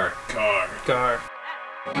 Car. Gar.